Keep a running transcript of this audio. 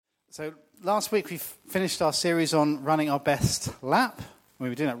So last week we finished our series on running our best lap.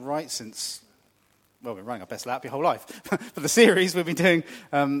 We've been doing it right since, well, we're running our best lap your whole life. But the series we've been doing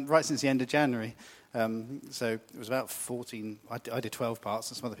right since the end of January. So it was about 14, I did 12 parts,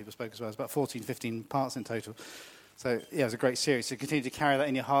 and some other people spoke as well. It was about 14, 15 parts in total. So yeah, it was a great series. So continue to carry that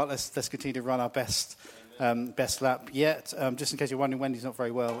in your heart. Let's continue to run our best lap yet. Just in case you're wondering, Wendy's not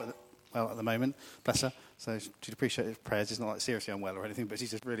very well at the moment, bless her. So she'd appreciate your prayers. It's not like seriously unwell or anything, but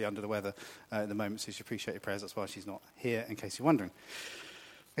she's just really under the weather at the moment, so she'd appreciate your prayers. That's why she's not here, in case you're wondering.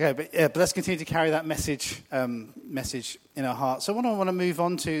 Okay, but let's continue to carry that message in our hearts. So what I want to move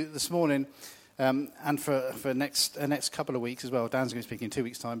on to this morning, and for next couple of weeks as well, Dan's going to be speaking in 2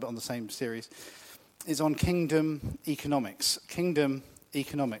 weeks' time, but on the same series, is on kingdom economics. Kingdom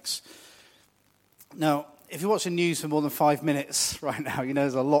economics. Now, if you watch the news for more than 5 minutes right now, you know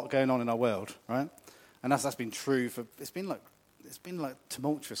there's a lot going on in our world, right? And that's been true for it's been like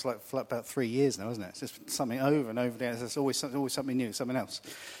tumultuous for about 3 years now, isn't it? It's just something over and over again. There's always something new, something else.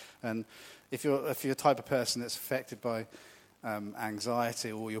 And if you're the type of person that's affected by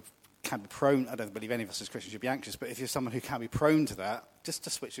anxiety, or you can be prone, I don't believe any of us as Christians should be anxious, but if you're someone who can be prone to that, just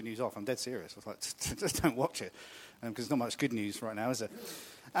switch the news off. I'm dead serious. I was like, just don't watch it, because there's not much good news right now, is there?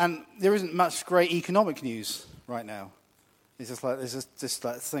 And there isn't much great economic news right now. It's just like there's this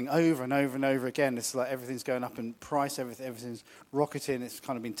like thing over and over and over again. It's like everything's going up in price, everything's rocketing. It's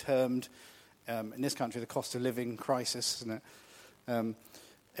kind of been termed in this country the cost of living crisis, isn't it?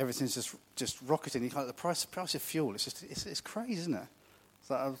 Everything's just rocketing. The price of fuel. It's crazy, isn't it?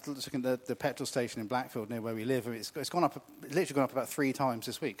 So I was looking at the petrol station in Blackfield near where we live. It's gone up. It's literally gone up about 3 times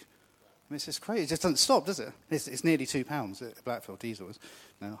this week. I mean, it's just crazy. It just doesn't stop, does it? It's nearly £2 at Blackfield diesel is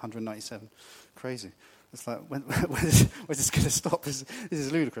now 197. Crazy. It's like, where's this going to stop? This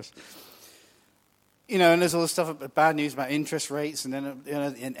is ludicrous. You know, and there's all this stuff, bad news about interest rates, and then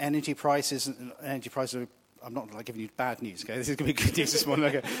and energy prices. I'm not like giving you bad news, okay? This is going to be good news this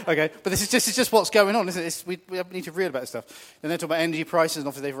morning, okay? But this is just what's going on, isn't it? We need to read about this stuff. And then talk about energy prices, and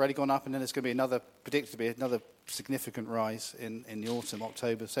obviously they've already gone up, and then there's going to be predicted to be another significant rise in the autumn,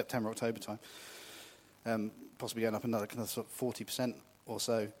 September, October time. Possibly going up another sort of 40% or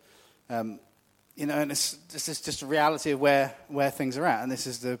so. You know, and this is just a reality of where things are at, and this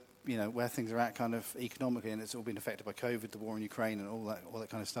is where things are at kind of economically, and it's all been affected by COVID, the war in Ukraine, and all that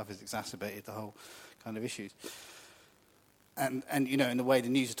kind of stuff has exacerbated the whole kind of issues. And you know, in the way the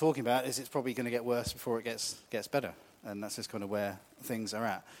news are talking about is it's probably going to get worse before it gets better, and that's just kind of where things are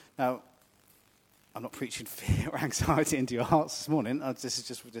at. Now, I'm not preaching fear or anxiety into your hearts this morning. This is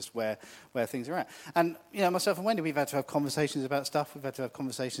just where things are at. And you know, myself and Wendy, we've had to have conversations about stuff. We've had to have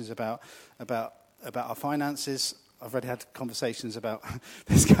conversations about our finances. I've already had conversations about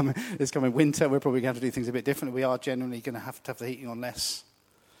this coming winter. We're probably going to have to do things a bit differently. We are generally going to have the heating on less.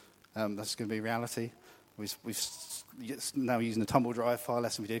 That's going to be reality. We've now using the tumble dryer far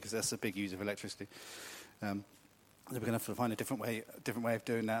less than we did, because that's a big use of electricity. We're going to have to find a different way of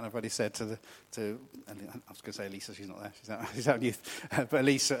doing that. And I've already said to I was going to say Elisa, she's not there. She's out in youth. But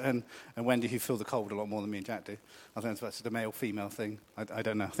Elisa and Wendy, who feel the cold a lot more than me and Jack do. I think that's a male-female thing. I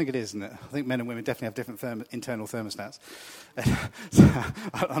don't know. I think it is, isn't it? I think men and women definitely have different internal thermostats. So,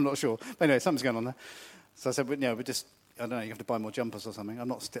 I'm not sure. But anyway, something's going on there. So I said, I don't know, you have to buy more jumpers or something. I'm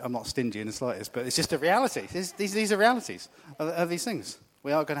not stingy in the slightest, but it's just a reality. These are realities of these things.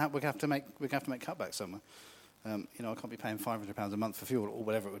 We have to make cutbacks somewhere. I can't be paying £500 a month for fuel or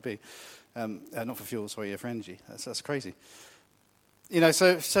whatever it would be. Not for fuel, sorry, for energy. That's crazy. You know,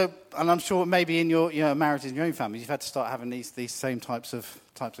 so, and I'm sure maybe in your marriages in your own families, you've had to start having these same types of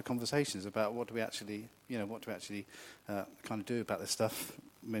conversations about what do we actually kind of do about this stuff.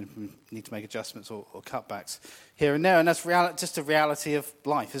 I mean, we need to make adjustments or cutbacks here and there, and that's just a reality of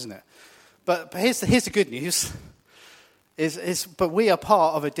life, isn't it? But here's the good news: but we are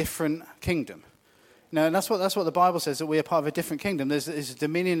part of a different kingdom. No, and that's what the Bible says, that we are part of a different kingdom. There's a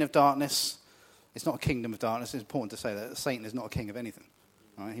dominion of darkness. It's not a kingdom of darkness. It's important to say that Satan is not a king of anything.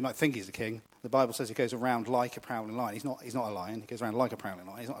 Right? He might think he's a king. The Bible says he goes around like a prowling lion. He's not a lion. He goes around like a prowling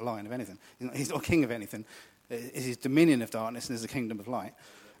lion. He's not a lion of anything. He's not a king of anything. It's his dominion of darkness, and there's a kingdom of light.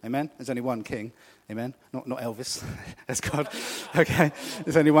 Amen? There's only one king. Amen? Not Elvis. That's God. Okay?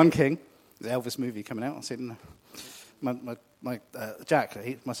 There's only one king. There's an Elvis movie coming out. I'll see it in my Jack,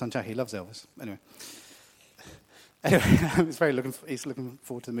 my son Jack, he loves Elvis. Anyway, he's looking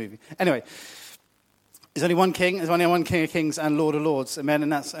forward to the movie. Anyway, there's only one king. There's only one King of Kings and Lord of Lords. Amen.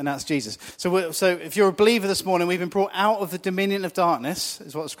 And that's Jesus. So if you're a believer this morning, we've been brought out of the dominion of darkness,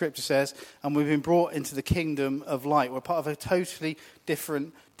 is what the Scripture says, and we've been brought into the kingdom of light. We're part of a totally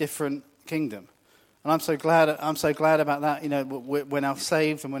different kingdom. And I'm so glad about that. You know, we're now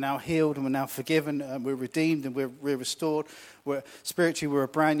saved and we're now healed and we're now forgiven and we're redeemed and we're restored. Spiritually, we're a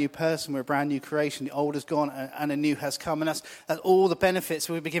brand new person. We're a brand new creation. The old is gone and a new has come. And that's all the benefits.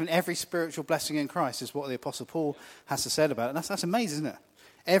 We've been given every spiritual blessing in Christ is what the Apostle Paul has to say about it. And that's amazing, isn't it?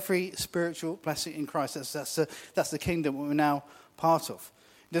 Every spiritual blessing in Christ. That's the kingdom we're now part of.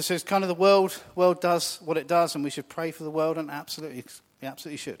 So it's kind of the world does what it does, and we should pray for the world, and we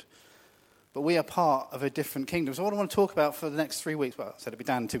absolutely should. But we are part of a different kingdom. So what I want to talk about for the next 3 weeks, well, I said it'd be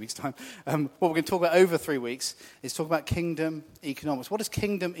down in 2 weeks' time. What we're going to talk about over 3 weeks is talk about kingdom economics. What does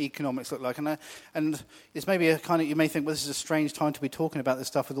kingdom economics look like? And it's maybe you may think, well, this is a strange time to be talking about this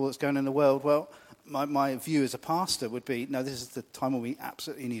stuff with all that's going on in the world. Well, my view as a pastor would be, no, this is the time when we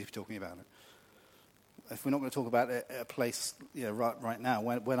absolutely need to be talking about it. If we're not going to talk about it at a place, right now,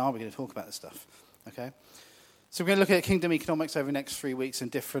 when are we going to talk about this stuff? Okay? So we're going to look at kingdom economics over the next 3 weeks and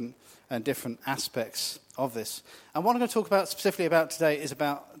different aspects of this. And what I'm going to talk about specifically about today is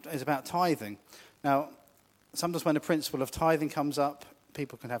about tithing. Now, sometimes when the principle of tithing comes up,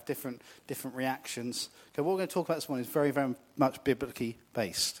 people can have different reactions. Okay, what we're going to talk about this morning is very, very much biblically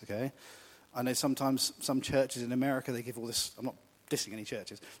based. Okay, I know sometimes some churches in America, they give all this. I'm not dissing any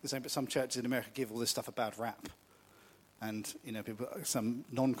churches, but some churches in America give all this stuff a bad rap. And, some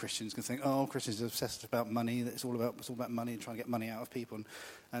non-Christians can think, oh, Christians are obsessed about money. It's all about money and trying to get money out of people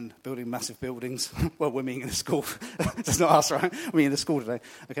and building massive buildings. Well, we're meeting in a school. That's not us, right? We're meeting in the school today,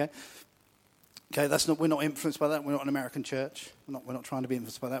 okay? Okay, we're not influenced by that. We're not an American church. We're not trying to be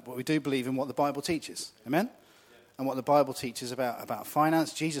influenced by that. But we do believe in what the Bible teaches. Amen? Yeah. And what the Bible teaches about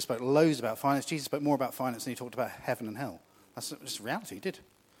finance. Jesus spoke loads about finance. Jesus spoke more about finance than he talked about heaven and hell. That's just reality, he did.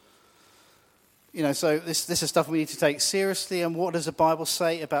 So this is stuff we need to take seriously, and what does the Bible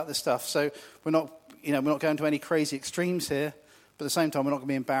say about this stuff? So we're not going to any crazy extremes here, but at the same time, we're not going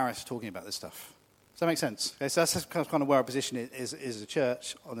to be embarrassed talking about this stuff. Does that make sense? Okay, so that's kind of where our position is as a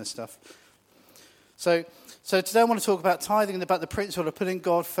church on this stuff. So today I want to talk about tithing and about the principle of putting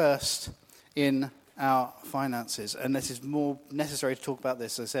God first in our finances, and this is more necessary to talk about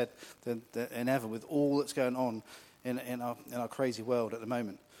this, as I said, than ever with all that's going on in our crazy world at the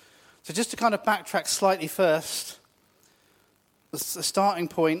moment. So just to kind of backtrack slightly first, the starting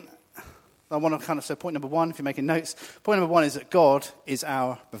point, I want to kind of say point number one, if you're making notes, point number one is that God is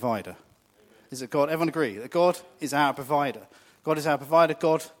our provider. Is that God, everyone agree, that God is our provider. God is our provider,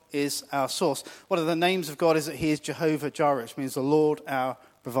 God is our source. One of the names of God is that he is Jehovah Jireh, which means the Lord our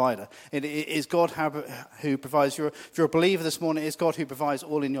provider. It is God who provides. If you're a believer this morning, it is God who provides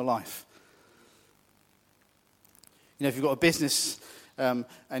all in your life. If you've got a business and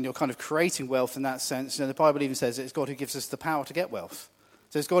you're kind of creating wealth in that sense, the Bible even says it's God who gives us the power to get wealth.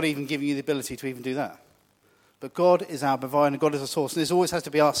 So it's God even giving you the ability to even do that. But God is our provider, and God is our source. And this always has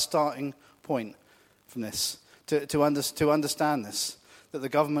to be our starting point from this, to understand this, that the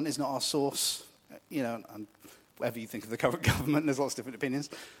government is not our source. And whatever you think of the current government, there's lots of different opinions.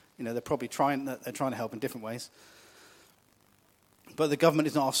 They're probably trying to help in different ways. But the government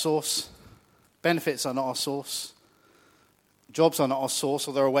is not our source. Benefits are not our source. Jobs are not our source,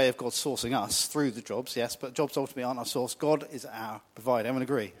 or they're a way of God sourcing us through the jobs, yes, but jobs ultimately aren't our source. God is our provider. Everyone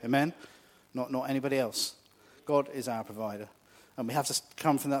agree? Amen? Not anybody else. God is our provider. And we have to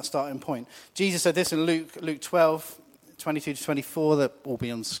come from that starting point. Jesus said this in Luke 12, 22 to 24. That will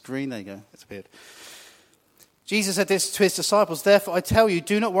be on screen. There you go. It's appeared. Jesus said this to his disciples, "Therefore I tell you,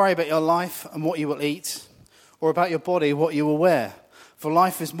 do not worry about your life and what you will eat, or about your body, what you will wear. For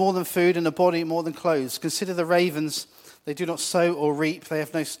life is more than food, and the body more than clothes. Consider the ravens. They do not sow or reap. They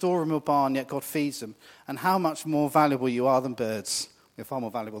have no storeroom or barn, yet God feeds them. And how much more valuable you are than birds." You're far more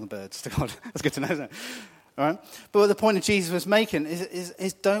valuable than birds to God. That's good to know, isn't it? All right? But what the point that Jesus was making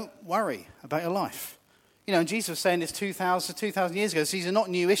is don't worry about your life. And Jesus was saying this 2,000 years ago. So these are not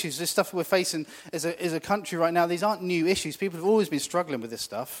new issues. This stuff we're facing as a country right now, these aren't new issues. People have always been struggling with this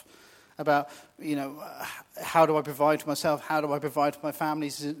stuff about, how do I provide for myself? How do I provide for my family?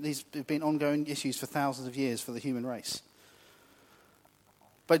 These have been ongoing issues for thousands of years for the human race.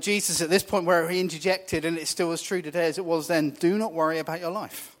 But Jesus, at this point where he interjected, and it's still as true today as it was then, do not worry about your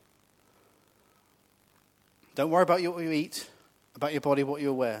life. Don't worry about what you eat, about your body, what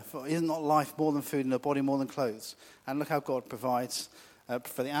you wear. For isn't not life more than food and the body more than clothes? And look how God provides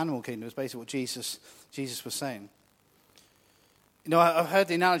for the animal kingdom. It's basically what Jesus was saying. I've heard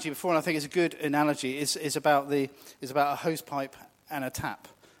the analogy before, and I think it's a good analogy. It's about a hose pipe and a tap.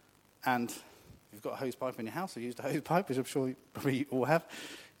 And you've got a hose pipe in your house, or used a hose pipe, which I'm sure you probably all have.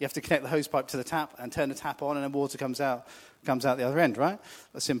 You have to connect the hose pipe to the tap and turn the tap on, and then water comes out the other end, right?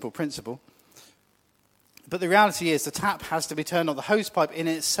 A simple principle. But the reality is the tap has to be turned on. The hose pipe in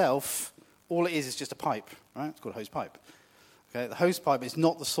itself all it is just a pipe, right? It's called a hose pipe. Okay, the hose pipe is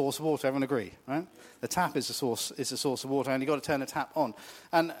not the source of water. Everyone agree, right? The tap is the source of water, and you've got to turn the tap on.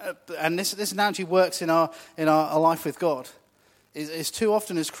 And this analogy works in our life with God. Is too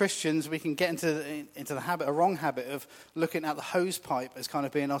often as Christians we can get into the habit, a wrong habit of looking at the hose pipe as kind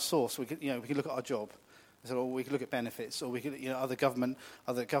of being our source. We could look at our job, or we could look at benefits, or we could other government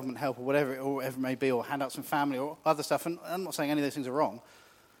help, or whatever it may be, or handouts from family, or other stuff. And I'm not saying any of those things are wrong.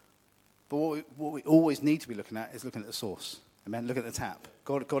 But what we always need to be looking at is looking at the source. Amen. Look at the tap.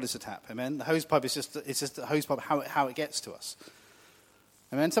 God is the tap. Amen. The hose pipe is just a hose pipe, how it gets to us.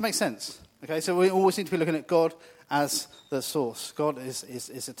 Amen. Does that make sense? Okay. So we always need to be looking at God as the source. God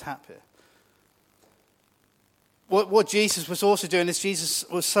is a tap here. What Jesus was also doing is Jesus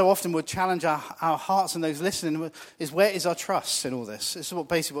was so often would challenge our hearts and those listening is where is our trust in all this? This is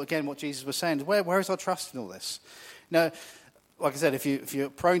what Jesus was saying. Where is our trust in all this? Now, like I said, if you're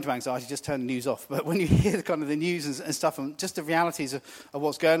prone to anxiety, just turn the news off. But when you hear kind of the news and stuff, and just the realities of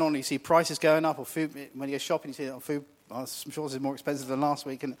what's going on, you see prices going up, or food, when you go shopping, you see it on food, I'm sure this is more expensive than last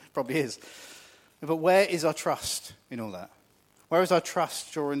week, and it probably is. But where is our trust in all that? Where is our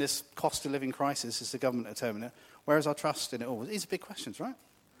trust during this cost of living crisis, as the government are terming it? Where is our trust in it all? These are big questions, right?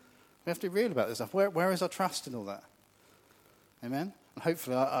 We have to be real about this stuff. Where is our trust in all that? Amen? And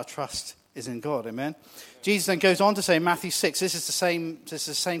hopefully our trust is in God, amen? Jesus then goes on to say in Matthew 6, this is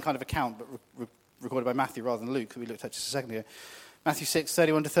the same kind of account, but recorded by Matthew rather than Luke, that we looked at just a second ago. Matthew 6,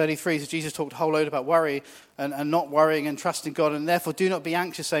 31 to 33, so Jesus talked a whole load about worry and not worrying and trusting God, and therefore do not be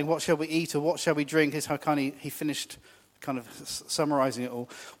anxious, saying, what shall we eat or what shall we drink? Is how kind of he finished kind of summarizing it all.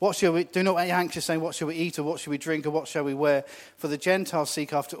 Do not be anxious, saying, what shall we eat or what shall we drink or what shall we wear? For the Gentiles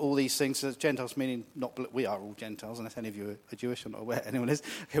seek after all these things. So Gentiles meaning we are all Gentiles, unless any of you are Jewish. I'm not aware anyone is.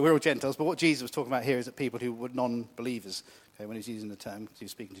 Okay, we're all Gentiles. But what Jesus was talking about here is that people who were non-believers, okay, when he was using the term, he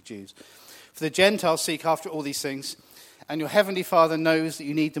was speaking to Jews. For the Gentiles seek after all these things, and your heavenly Father knows that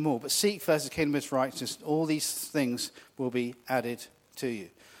you need them all. But seek first the kingdom of his righteousness. All these things will be added to you.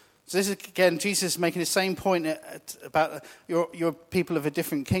 So this is, again, Jesus is making the same point about you're people of a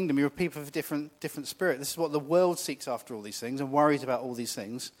different kingdom. You're people of a different spirit. This is what the world seeks after, all these things, and worries about all these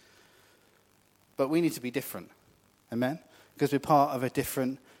things. But we need to be different. Amen? Because we're part of a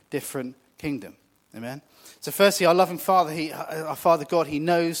different kingdom. Amen? So firstly, our loving Father, our Father God, he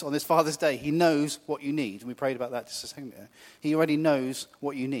knows on this Father's Day, he knows what you need. And we prayed about that just a second ago. He already knows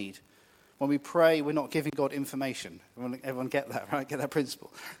what you need. When we pray, we're not giving God information. Everyone get that, right? Get that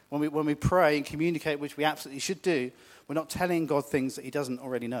principle. When we pray and communicate, which we absolutely should do, we're not telling God things that he doesn't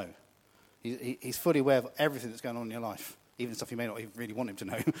already know. He's fully aware of everything that's going on in your life, even stuff you may not even really want him to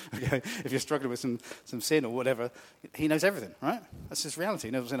know. Okay? If you're struggling with some sin or whatever, he knows everything, right? That's just reality.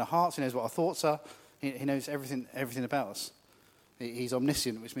 He knows what's in our hearts. He knows what our thoughts are. He knows everything about us. He's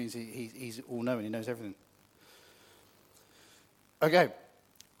omniscient, which means he's all-knowing. He knows everything. Okay.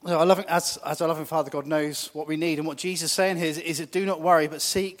 So as our loving Father God knows what we need, and what Jesus is saying here is that do not worry, but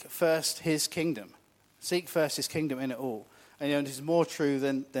seek first his kingdom. Seek first his kingdom in it all. And it is more true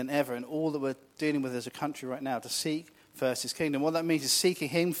than ever in all that we're dealing with as a country right now, to seek first his kingdom. What that means is seeking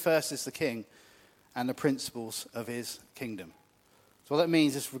him first as the king and the principles of his kingdom. So what that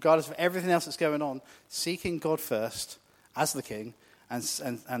means is, regardless of everything else that's going on, seeking God first as the king and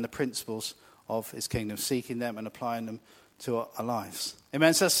the principles of his kingdom, seeking them and applying them to our lives.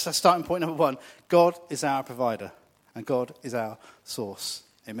 Amen. So that's starting point number one. God is our provider and God is our source.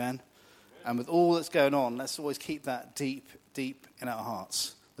 Amen. And with all that's going on, let's always keep that deep in our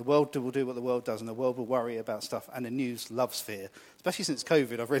hearts. The world will do what the world does, and the world will worry about stuff, and the news loves fear. Especially since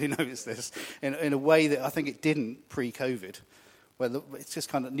COVID, I've really noticed this in a way that I think it didn't pre-COVID. Where it's just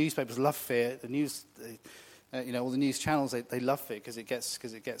kind of, newspapers love fear. The news, all the news channels, they love it because it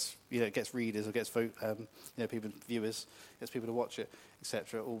gets readers or gets people, viewers, gets people to watch it,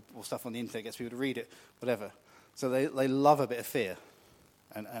 etc. Or stuff on the internet gets people to read it, whatever. So they love a bit of fear,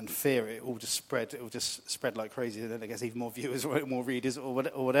 and fear it will just spread like crazy. And then it gets even more viewers or more readers or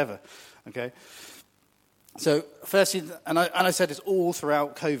whatever. Okay. So firstly, and I said this all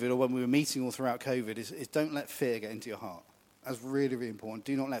throughout COVID, or when we were meeting all throughout COVID, is don't let fear get into your heart. That's really, really important.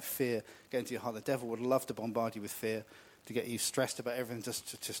 Do not let fear get into your heart. The devil would love to bombard you with fear, to get you stressed about everything,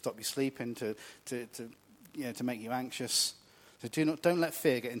 just to stop you sleeping, to make you anxious. So don't let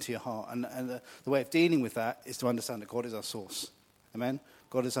fear get into your heart. And the way of dealing with that is to understand that God is our source. Amen.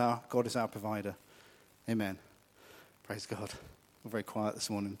 God is our provider. Amen. Praise God. We're very quiet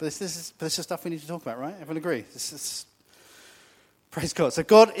this morning, but this is stuff we need to talk about, right? Everyone agree? Praise God. So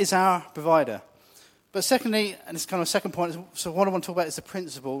God is our provider. But secondly, and it's kind of a second point, so what I want to talk about is the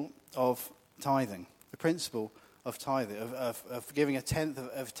principle of tithing. The principle of tithing, of giving a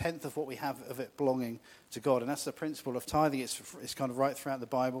tenth of what we have of it belonging to God. And that's the principle of tithing. It's kind of right throughout the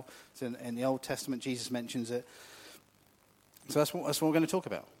Bible. It's in the Old Testament, Jesus mentions it. So that's what we're going to talk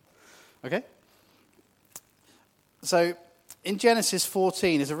about. Okay? So in Genesis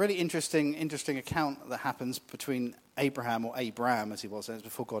 14, there's a really interesting account that happens between Abraham, or Abram as he was,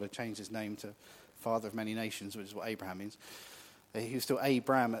 before God had changed his name to Father of Many Nations, which is what Abraham means. He was still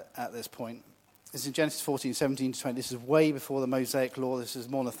Abram at this point. This is in Genesis 14, 17 to 20. This is way before the Mosaic law. This is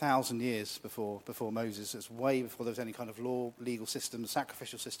more than 1,000 years before Moses. It's way before there was any kind of law, legal system,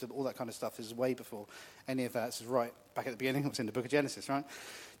 sacrificial system, all that kind of stuff. This is way before any of that. This is right back at the beginning. It's in the book of Genesis, right?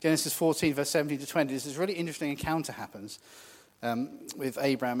 Genesis 14, verse 17 to 20. This is really interesting encounter happens with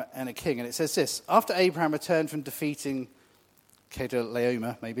Abraham and a king. And it says this: after Abraham returned from defeating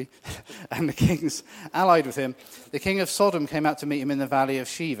Kedorlaomer, maybe, and the kings allied with him, the king of Sodom came out to meet him in the valley of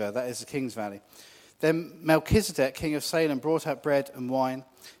Sheva, that is the king's valley. Then Melchizedek, king of Salem, brought out bread and wine.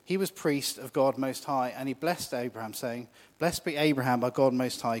 He was priest of God Most High, and he blessed Abraham, saying, "Blessed be Abraham by God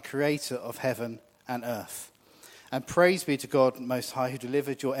Most High, creator of heaven and earth. And praise be to God Most High, who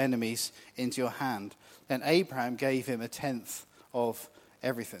delivered your enemies into your hand." Then Abraham gave him a tenth of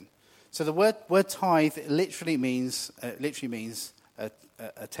everything. So the word tithe literally means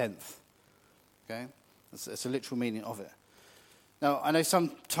a tenth. Okay, it's a literal meaning of it. Now I know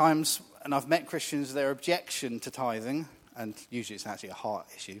sometimes, and I've met Christians, their objection to tithing, and usually it's actually a heart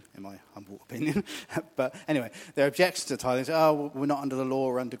issue in my humble opinion. But anyway, their objection to tithing is, well, we're not under the law,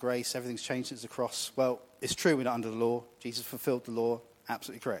 we're under grace. Everything's changed since the cross. Well, it's true, we're not under the law. Jesus fulfilled the law.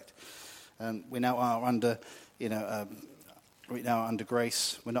 Absolutely correct. We now are under, we're now under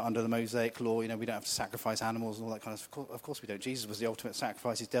grace. We're not under the Mosaic law. We don't have to sacrifice animals and all that kind of stuff. Of course we don't. Jesus was the ultimate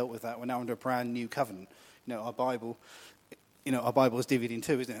sacrifice. He's dealt with that. We're now under a brand new covenant. Our Bible is divided in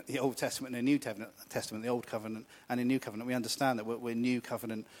two, isn't it? The Old Testament and the New Testament, the Old Covenant and the New Covenant. We understand that we're New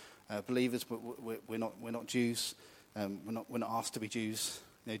Covenant believers. We're not Jews. We're not asked to be Jews.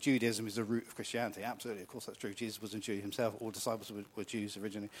 Judaism is the root of Christianity. Absolutely, of course that's true. Jesus wasn't Jew himself. All disciples were Jews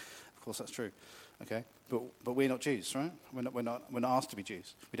originally. Of course that's true. Okay, but we're not Jews, right? We're not asked to be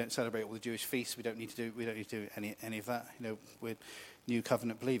Jews. We don't celebrate all the Jewish feasts. We don't need to do any of that. We're New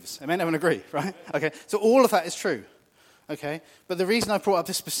Covenant believers. Amen. Everyone agree, right? Okay, so all of that is true. Okay, but the reason I brought up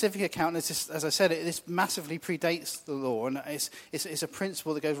this specific account is, this, as I said, this massively predates the law, and it's a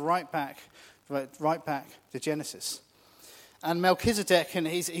principle that goes right back to Genesis. And Melchizedek, and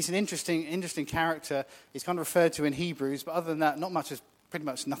he's an interesting character. He's kind of referred to in Hebrews, but other than that, pretty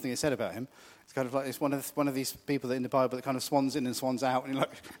much nothing is said about him. It's kind of like it's one of these people that in the Bible that kind of swans in and swans out, and you're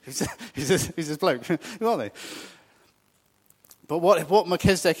like, who's this bloke? Who are they? But what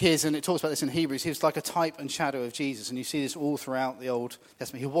Melchizedek is, and it talks about this in Hebrews, he was like a type and shadow of Jesus, and you see this all throughout the Old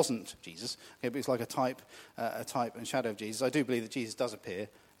Testament. He wasn't Jesus, okay, but he's like a type and shadow of Jesus. I do believe that Jesus does appear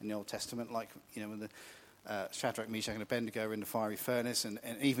in the Old Testament, like when the Shadrach, Meshach, and Abednego are in the fiery furnace, and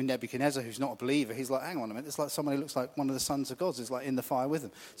even Nebuchadnezzar, who's not a believer, he's like, hang on a minute, it's like someone who looks like one of the sons of God is like in the fire with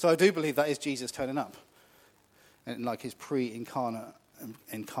them. So I do believe that is Jesus turning up, and like his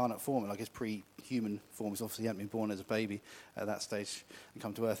incarnate form, like his pre-human form. Obviously he hadn't been born as a baby at that stage and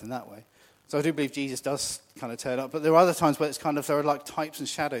come to earth in that way. So I do believe Jesus does kind of turn up, but there are other times where there are like types and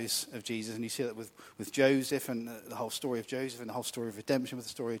shadows of Jesus, and you see that with Joseph and the whole story of Joseph and the whole story of redemption with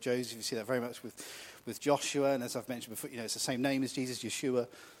the story of Joseph. You see that very much with Joshua, and as I've mentioned before, it's the same name as Jesus, Yeshua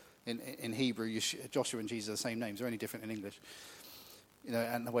in Hebrew. Joshua and Jesus are the same names. They're only different in English.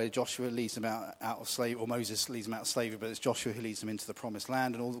 And the way Joshua leads them out of slavery, or Moses leads them out of slavery, but it's Joshua who leads them into the promised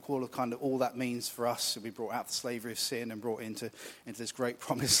land, and all that means for us to be brought out of the slavery of sin and brought into this great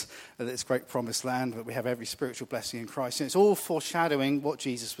promised land, that we have every spiritual blessing in Christ. And it's all foreshadowing what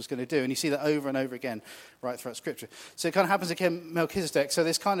Jesus was going to do, and you see that over and over again right throughout Scripture. So it kind of happens again, Melchizedek. So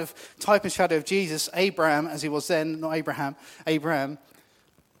this kind of type and shadow of Jesus, Abraham, as he was then, not Abraham, after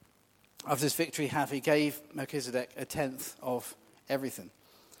this victory he gave Melchizedek a tenth of everything.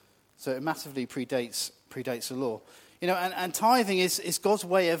 So it massively predates the law. And tithing is God's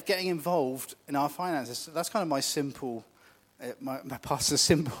way of getting involved in our finances. So that's kind of my pastor's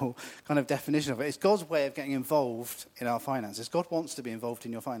simple kind of definition of it. It's God's way of getting involved in our finances. God wants to be involved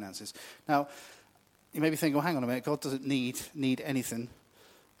in your finances. Now, you may be thinking, well, hang on a minute, God doesn't need anything.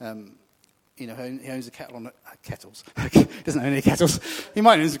 He owns a kettle on kettles. He doesn't own any kettles. He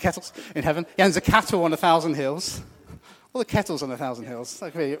might own some kettles in heaven. He owns a cattle on 1,000 hills. All the kettles on 1,000 hills.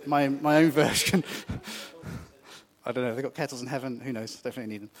 That could be my own version. I don't know. They've got kettles in heaven. Who knows?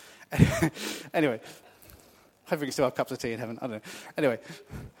 Definitely need them. Anyway. Hopefully we can still have cups of tea in heaven. I don't know. Anyway.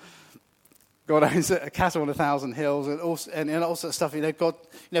 God owns a cattle on 1,000 hills and all sorts of stuff. God,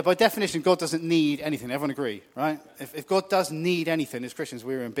 by definition, God doesn't need anything. Everyone agree, right? If God does need anything, as Christians,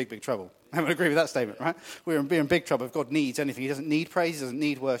 we're in big, big trouble. Everyone agree with that statement, right? We're in big trouble if God needs anything. He doesn't need praise. He doesn't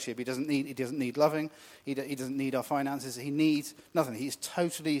need worship. He doesn't need loving. He doesn't need our finances. He needs nothing. He's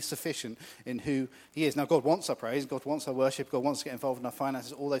totally sufficient in who he is. Now, God wants our praise. God wants our worship. God wants to get involved in our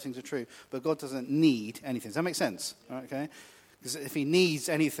finances. All those things are true. But God doesn't need anything. Does that make sense? Okay? Because if he needs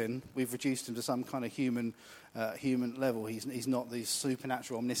anything, we've reduced him to some kind of human level. He's not the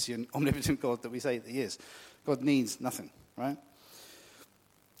supernatural, omnipotent God that we say that he is. God needs nothing, right?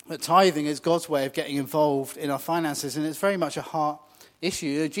 But tithing is God's way of getting involved in our finances, and it's very much a heart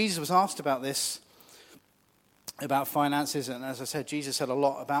issue. Jesus was asked about this, about finances, and as I said, Jesus said a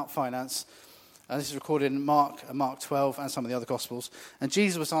lot about finance. This is recorded in Mark 12 and some of the other Gospels. And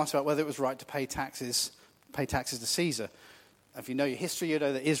Jesus was asked about whether it was right to pay taxes to Caesar. If you know your history, you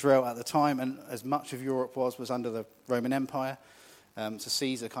know that Israel at the time, and as much of Europe was under the Roman Empire. So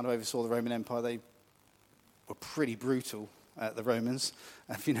Caesar kind of oversaw the Roman Empire. They were pretty brutal, the Romans.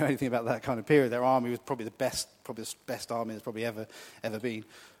 If you know anything about that kind of period, their army was probably the best army there's probably ever been,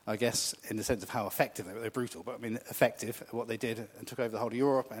 I guess, in the sense of how effective they were. They're brutal, but I mean effective at what they did and took over the whole of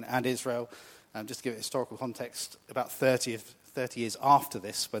Europe and Israel. Just to give it historical context, about 30 years after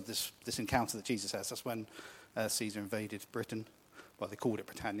this, when this encounter that Jesus has, that's when Caesar invaded Britain. Well, they called it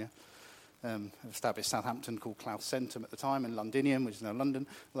Britannia. Established Southampton, called Clausentum at the time, and Londinium, which is now London,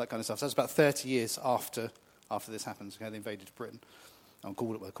 all that kind of stuff. So that's about 30 years after this happens. Okay, they invaded Britain.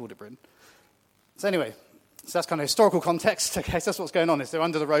 Called it Britain. So anyway, so that's kind of historical context. Okay, so that's what's going on. Is they're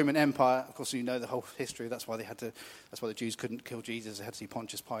under the Roman Empire. Of course, you know the whole history. That's why the Jews couldn't kill Jesus. They had to see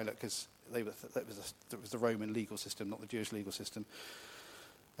Pontius Pilate because that was the Roman legal system, not the Jewish legal system.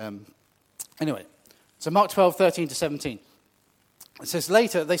 Anyway. So Mark 12, 13 to 17. It says,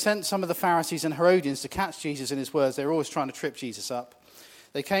 later they sent some of the Pharisees and Herodians to catch Jesus in his words. They were always trying to trip Jesus up.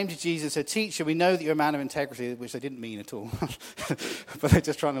 They came to Jesus and said, "Teacher, we know that you're a man of integrity," which they didn't mean at all. But they're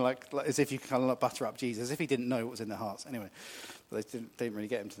just trying to like as if you kind of like butter up Jesus, as if he didn't know what was in their hearts. Anyway, but they didn't really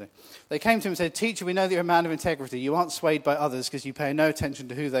get him to know. They came to him and said, "Teacher, we know that you're a man of integrity. You aren't swayed by others because you pay no attention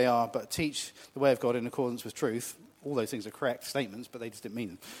to who they are, but teach the way of God in accordance with truth." All those things are correct statements, but they just didn't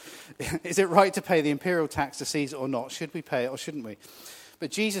mean them. Is it right to pay the imperial tax to Caesar or not? Should we pay it or shouldn't we? But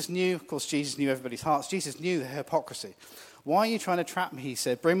Jesus knew everybody's hearts. Jesus knew the hypocrisy. "Why are you trying to trap me?" he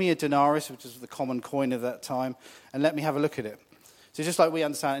said. "Bring me a denarius," which is the common coin of that time, "and let me have a look at it." So just like we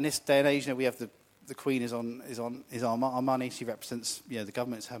understand in this day and age, we have the Queen is our money. She represents the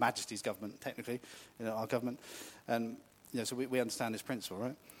government. It's Her Majesty's government, technically, our government. And so we understand this principle,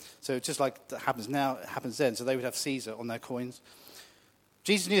 right? So just like that happens now, it happens then. So they would have Caesar on their coins.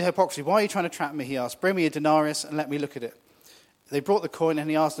 Jesus knew the hypocrisy. "Why are you trying to trap me?" he asked. "Bring me a denarius and let me look at it." They brought the coin and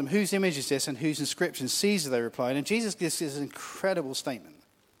he asked them, "Whose image is this and whose inscription?" "Caesar," they replied. And Jesus gives this incredible statement.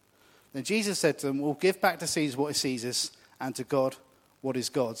 Then Jesus said to them, "Well, give back to Caesar what is Caesar's and to God what is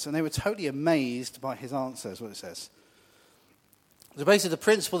God's." And they were totally amazed by his answer, is what it says. So basically the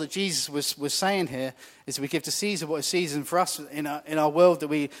principle that Jesus was saying here is we give to Caesar what is Caesar's, and for us in our world that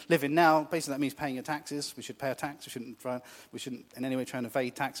we live in now, basically that means paying your taxes. We should pay our tax. We shouldn't in any way try and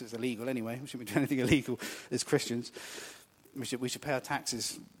evade tax. It's illegal anyway. We shouldn't be doing anything illegal as Christians. We should pay our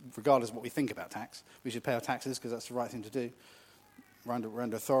taxes regardless of what we think about tax. We should pay our taxes because that's the right thing to do. We're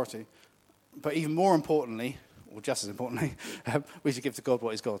under authority. But even more importantly, or just as importantly, we should give to God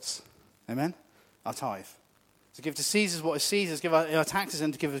what is God's. Amen? Our tithe. To give to Caesar what is Caesar's, give our taxes,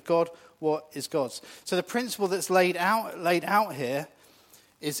 and to give to God what is God's. So the principle that's laid out here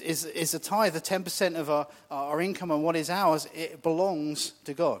is a tithe, the 10% of our income and what is ours, it belongs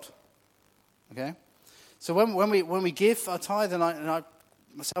to God. Okay? So when we give our tithe, and I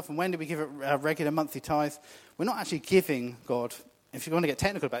myself and Wendy, we give a regular monthly tithe, we're not actually giving God, if you want to get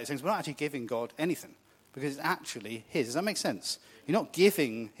technical about these things, we're not actually giving God anything because it's actually his. Does that make sense? You're not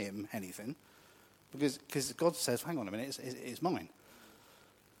giving him anything. Because God says, hang on a minute, it's mine.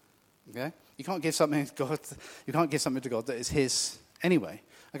 Okay? You can't give something to God. You can't give something to God that is his anyway.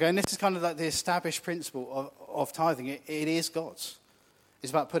 Okay, and this is kind of like the established principle of tithing. It is God's.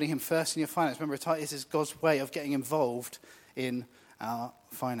 It's about putting him first in your finance. Remember, this is God's way of getting involved in our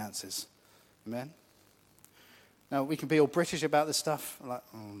finances. Amen? Now, we can be all British about this stuff. Like,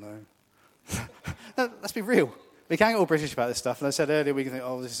 oh no. No, let's be real. We can't get all British about this stuff. And I said earlier, we can think,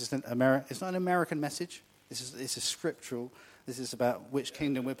 oh, this is it's not an American message. This is scriptural. This is about which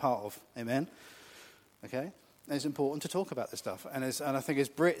kingdom we're part of. Amen? Okay? And it's important to talk about this stuff. And I think as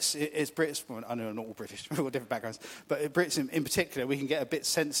Brits, well, I know not all British, we've got different backgrounds, but Brits in particular, we can get a bit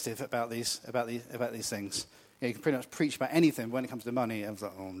sensitive about these things. You can pretty much preach about anything. When it comes to money, I was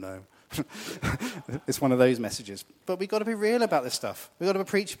like, oh no. It's one of those messages. But we've got to be real about this stuff. We've got to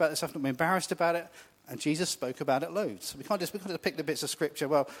preach about this stuff, not be embarrassed about it. And Jesus spoke about it loads. We can't just pick the bits of scripture.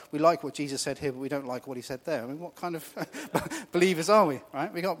 Well, we like what Jesus said here, but we don't like what he said there. I mean, what kind of believers are we,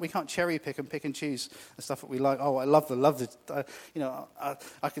 right? We can't cherry pick and choose the stuff that we like. Oh, I love the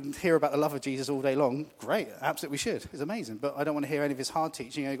I can hear about the love of Jesus all day long. Great, absolutely we should. It's amazing. But I don't want to hear any of his hard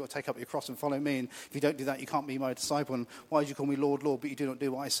teaching. You've got to take up your cross and follow me. And if you don't do that, you can't be my disciple. And why do you call me Lord, Lord, but you do not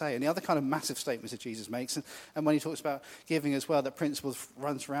do what I say? And the other kind of massive statements that Jesus makes. And when he talks about giving as well, that principle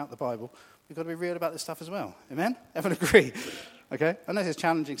runs throughout the Bible. We've got to be real about this stuff as well. Amen? Everyone agree? Okay? I know it's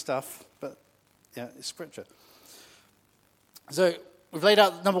challenging stuff, but yeah, it's scripture. So we've laid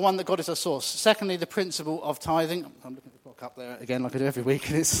out, number one, that God is our source. Secondly, the principle of tithing. I'm looking at the clock up there again like I do every week,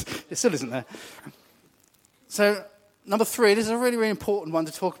 and it still isn't there. So number three, this is a really, really important one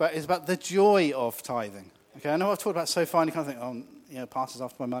to talk about, is about the joy of tithing. Okay? I know I've talked about it so far, and you kind of think, pastors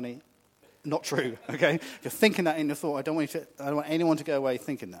after my money. Not true, okay? If you're thinking that in your thought, I don't want anyone to go away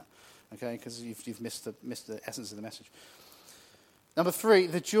thinking that. Okay, because you've missed the essence of the message. Number three,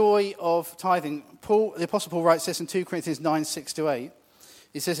 the joy of tithing. The Apostle Paul writes this in 2 Corinthians 9, 6-8.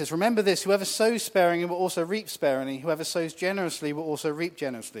 He says this, remember this, whoever sows sparingly will also reap sparingly. Whoever sows generously will also reap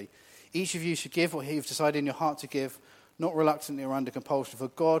generously. Each of you should give what you've decided in your heart to give, not reluctantly or under compulsion, for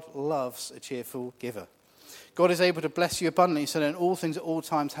God loves a cheerful giver. God is able to bless you abundantly, so that in all things at all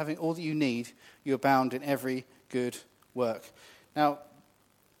times, having all that you need, you abound in every good work. Now,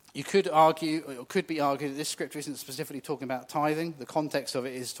 you could argue, or it could be argued, that this scripture isn't specifically talking about tithing. The context of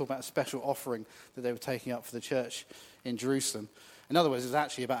it is talking about a special offering that they were taking up for the church in Jerusalem. In other words, it's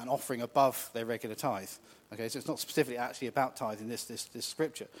actually about an offering above their regular tithe. Okay, so it's not specifically actually about tithing, this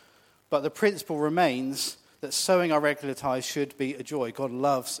scripture. But the principle remains that sowing our regular tithe should be a joy. God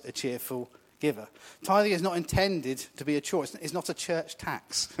loves a cheerful giver. Tithing is not intended to be a chore. It's not a church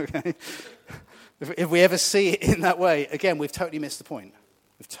tax. Okay? If we ever see it in that way, again, we've totally missed the point.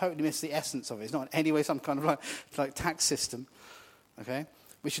 We've totally missed the essence of it. It's not in any way some kind of like tax system. Okay?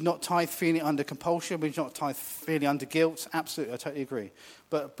 We should not tithe freely under compulsion. We should not tithe freely under guilt. Absolutely, I totally agree.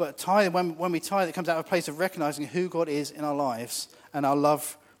 But tithe, when we tithe, it comes out of a place of recognizing who God is in our lives and our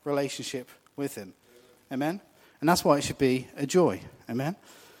love relationship with him. Amen? And that's why it should be a joy. Amen?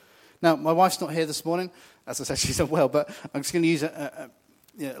 Now, my wife's not here this morning. As I said, she's unwell. But I'm just going to use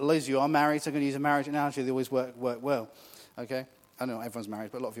loads of you are married, so I'm going to use a marriage analogy. They always work well. Okay? I know not everyone's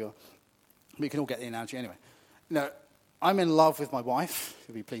married, but a lot of you are. We can all get the analogy anyway. I'm in love with my wife.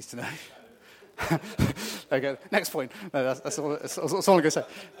 You'll be pleased to know. Okay, next point. No, that's all I'm going to say.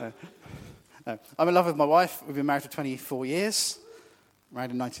 No. I'm in love with my wife. We've been married for 24 years.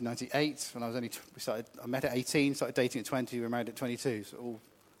 Married in 1998. When I was I met at 18, started dating at 20. We were married at 22. So all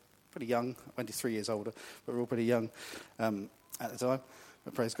pretty young. 23 years older, but we're all pretty young at the time.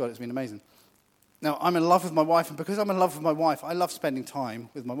 But praise God, it's been amazing. Now, I'm in love with my wife, and because I'm in love with my wife, I love spending time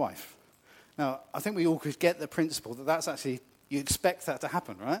with my wife. Now, I think we all could get the principle that that's actually, you expect that to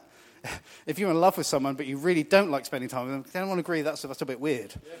happen, right? If you're in love with someone, but you really don't like spending time with them, everyone agree that's a bit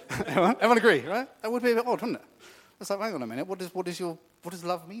weird. Everyone agree, right? That would be a bit odd, wouldn't it? It's like, hang on a minute, what does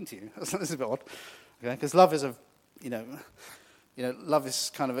love mean to you? This is a bit odd, okay? Because love is love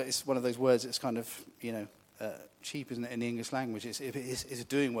is kind of, it's one of those words that's kind of, cheap, isn't it, in the English language? It's a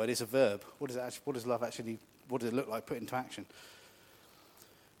doing word, it's a verb. What does love actually, what does it look like put into action?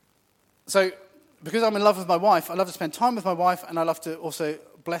 So, because I'm in love with my wife, I love to spend time with my wife, and I love to also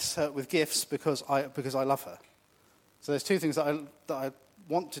bless her with gifts because I love her. So there's two things that I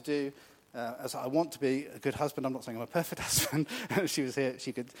want to do. As I want to be a good husband. I'm not saying I'm a perfect husband. If she was here,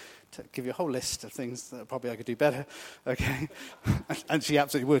 she could give you a whole list of things that probably I could do better. Okay, and she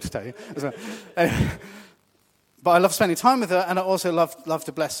absolutely would tell you. But I love spending time with her, and I also love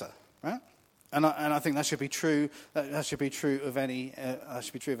to bless her, right? And I think that should be true. That should be true of any.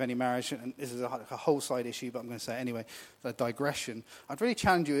 Should be true of any marriage. And this is a whole side issue, but I'm going to say it anyway. A digression. I'd really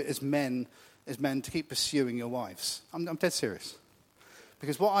challenge you as men to keep pursuing your wives. I'm dead serious.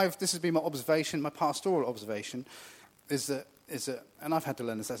 Because this has been my observation, my pastoral observation, is that, and I've had to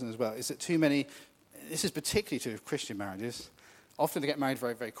learn this lesson as well, is that too many, this is particularly true of Christian marriages, often they get married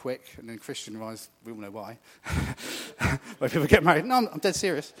very, very quick, and then Christian-wise, we all know why. Why people get married. No, I'm dead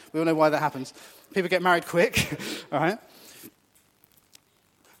serious. We all know why that happens. People get married quick, all right?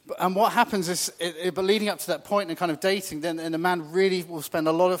 And what happens is, but leading up to that point and kind of dating, then the man really will spend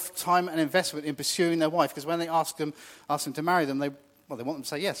a lot of time and investment in pursuing their wife, because when they ask them to marry them, they want them to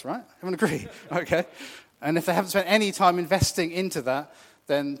say yes, right? Everyone agree? Okay. And if they haven't spent any time investing into that,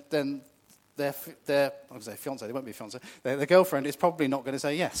 then their I was going to say fiancé, they won't be fiancé, their girlfriend is probably not going to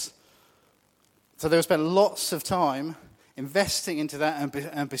say yes. So they will spend lots of time investing into that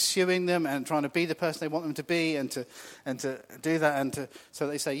and pursuing them and trying to be the person they want them to be and to do that so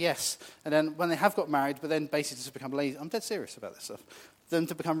they say yes. And then when they have got married, but then basically just become lazy. I'm dead serious about this stuff. Them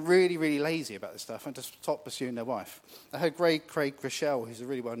to become really, really lazy about this stuff and to stop pursuing their wife. I heard Craig Groeschel, who's a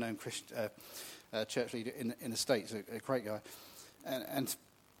really well-known church leader in the States, a great guy, and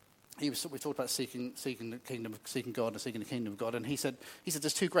we talked about seeking the kingdom, seeking God and seeking the kingdom of God. And he said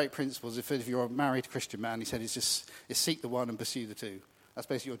there's two great principles. If you're a married Christian man, he said it's seek the one and pursue the two. That's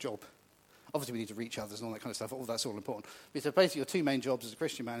basically your job. Obviously, we need to reach others and all that kind of stuff. All that's all important. But he said basically your two main jobs as a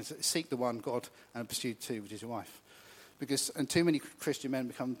Christian man is seek the one, God, and pursue the two, which is your wife. And too many Christian men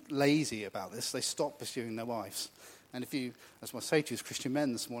become lazy about this. They stop pursuing their wives. And if you, as I say to you as Christian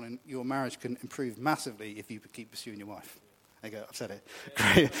men this morning, your marriage can improve massively if you keep pursuing your wife. There you go, I've said it.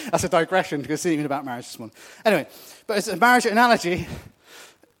 Great. That's a digression because it's even about marriage this morning. Anyway, but it's a marriage analogy.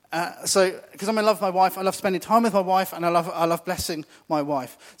 Because I'm in love with my wife, I love spending time with my wife, and I love blessing my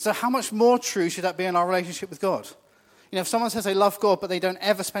wife. So how much more true should that be in our relationship with God? You know, if someone says they love God, but they don't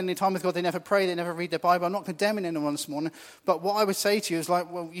ever spend any time with God, they never pray, they never read their Bible, I'm not condemning anyone this morning, but what I would say to you is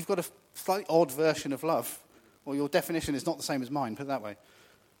like, well, you've got a slightly odd version of love, or your definition is not the same as mine, put it that way.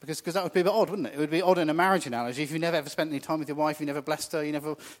 Because that would be a bit odd, wouldn't it? It would be odd in a marriage analogy if you never ever spent any time with your wife, you never blessed her, you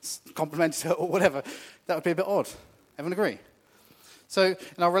never complimented her, or whatever. That would be a bit odd. Everyone agree? So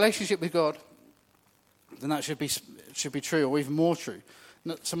in our relationship with God, then that should be true, or even more true.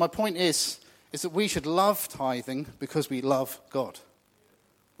 So my point is that we should love tithing because we love God.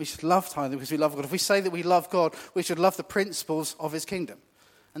 We should love tithing because we love God. If we say that we love God, we should love the principles of his kingdom.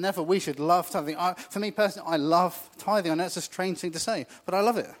 And therefore, we should love tithing. For me personally, I love tithing. I know it's a strange thing to say, but I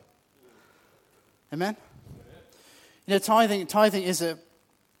love it. Amen? You know, tithing is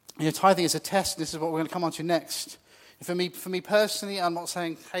a test. This is what we're going to come on to next. For me personally, I'm not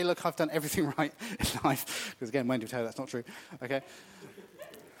saying, hey, look, I've done everything right in life. Because again, Wendy will tell you that's not true. Okay?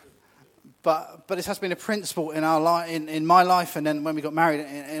 But this has been a principle in our in my life, and then when we got married,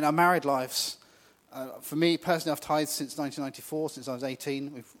 in our married lives. For me personally, I've tithed since 1994, since I was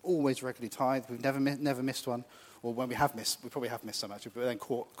 18. We've always regularly tithed. We've never missed one. Or when we have missed, we probably have missed some actually, but then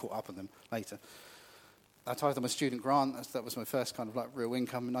caught up on them later. I tithed on my student grant. That was my first kind of like real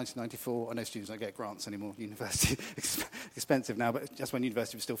income in 1994. I know students don't get grants anymore. University expensive now, but just when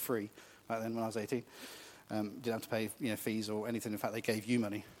university was still free back then when I was 18. Didn't have to pay fees or anything. In fact, they gave you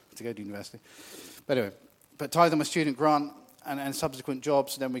money to go to university. But anyway, tithed on my student grant and subsequent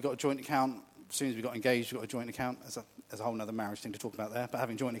jobs. Then we got a joint account. As soon as we got engaged, we got a joint account. There's a whole other marriage thing to talk about there, but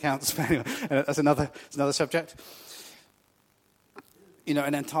having joint accounts, anyway, that's another subject. You know,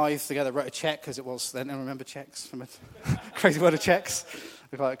 and then tithed together, wrote a check, as it was then. I remember checks, from a crazy word of checks.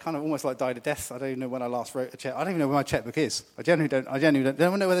 Like, kind of almost like died a death. I don't even know when I last wrote a check. I don't even know where my checkbook is. I genuinely don't.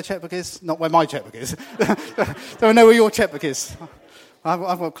 Anyone know where the checkbook is? Not where my checkbook is. Don't know where your checkbook is. I'm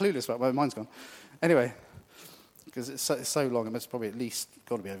clueless about where mine's gone. Anyway. Because it's so long, it's probably at least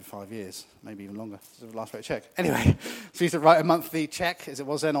got to be over 5 years, maybe even longer, since the last wrote a check. Anyway, so we used to write a monthly check, as it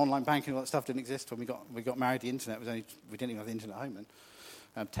was then. Online banking, all that stuff didn't exist when we got married. The internet we didn't even have the internet at home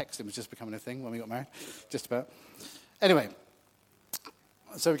then. Texting was just becoming a thing when we got married, just about. Anyway,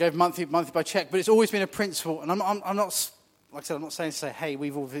 so we gave monthly by check, but it's always been a principle, and I'm not, like I said, I'm not saying to say, hey,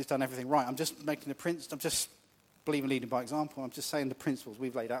 we've always done everything right. I'm just making the principle. I'm just believing leading by example. I'm just saying the principles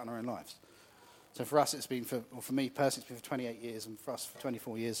we've laid out in our own lives. So for us, it's been for me personally, it's been for 28 years, and for us, for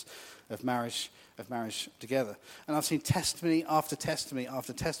 24 years of marriage together. And I've seen testimony after testimony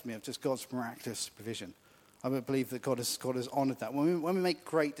after testimony of just God's miraculous provision. I believe that God has honoured that. When we make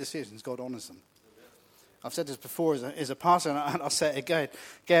great decisions, God honours them. I've said this before as a pastor, and I'll say it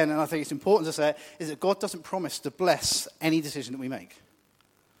again, and I think it's important to say it, is that God doesn't promise to bless any decision that we make.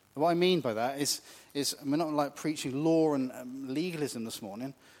 And what I mean by that is we're not like preaching law and legalism this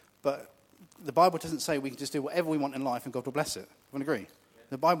morning, but the Bible doesn't say we can just do whatever we want in life and God will bless it. Everyone agree?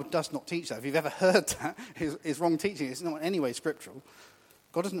 The Bible does not teach that. If you've ever heard that, it's wrong teaching. It's not in any way scriptural.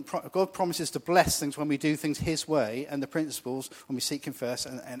 God promises to bless things when we do things his way, and the principles when we seek him first,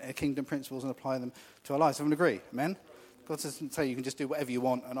 and kingdom principles, and apply them to our lives. Everyone agree? Amen? God doesn't say you can just do whatever you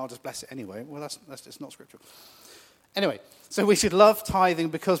want and I'll just bless it anyway. Well, that's just not scriptural. Anyway, so we should love tithing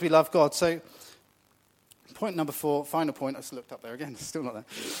because we love God. So point number 4, final point, I just looked up there again, it's still not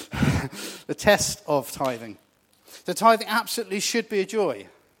there. The test of tithing. So tithing absolutely should be a joy,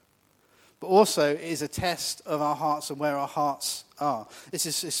 but also is a test of our hearts and where our hearts are.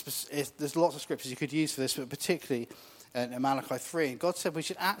 There's lots of scriptures you could use for this, but particularly in Malachi 3. And God said we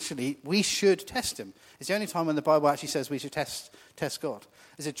should test him. It's the only time when the Bible actually says we should test God.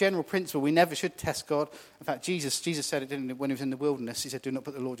 As a general principle, we never should test God. In fact, Jesus said it, didn't he, when he was in the wilderness. He said, do not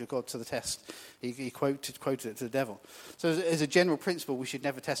put the Lord your God to the test. He quoted it to the devil. So as a general principle, we should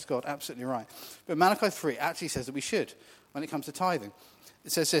never test God. Absolutely right. But Malachi 3 actually says that we should when it comes to tithing.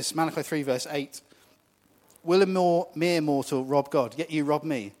 It says this, Malachi 3 verse 8. Will a mere mortal rob God? Yet you rob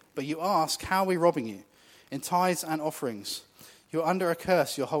me. But you ask, how are we robbing you? In tithes and offerings. You're under a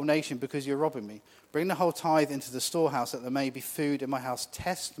curse, your whole nation, because you're robbing me. Bring the whole tithe into the storehouse, that there may be food in my house.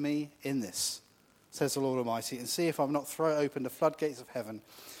 Test me in this, says the Lord Almighty, and see if I will not throw open the floodgates of heaven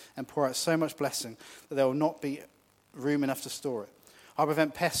and pour out so much blessing that there will not be room enough to store it. I'll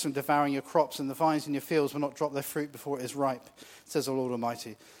prevent pests from devouring your crops, and the vines in your fields will not drop their fruit before it is ripe, says the Lord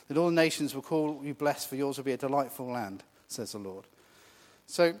Almighty. That all the nations will call you blessed, for yours will be a delightful land, says the Lord.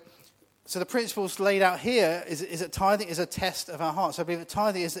 So the principles laid out here is that tithing is a test of our hearts. I believe that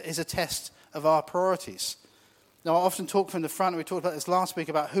tithing is a test of our priorities. Now, I often talk from the front, and we talked about this last week,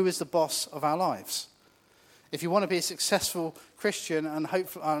 about who is the boss of our lives. If you want to be a successful Christian, and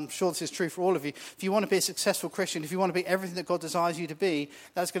hopefully, I'm sure this is true for all of you, if you want to be a successful Christian, if you want to be everything that God desires you to be,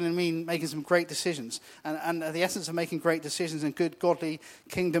 that's going to mean making some great decisions. And the essence of making great decisions and good, godly,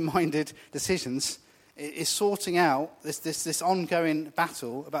 kingdom-minded decisions is sorting out this ongoing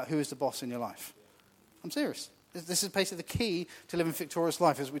battle about who is the boss in your life. I'm serious. This is basically the key to living a victorious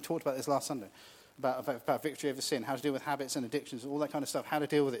life, as we talked about this last Sunday, about victory over sin, how to deal with habits and addictions, all that kind of stuff, how to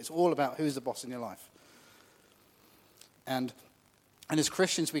deal with it. It's all about who's the boss in your life. And as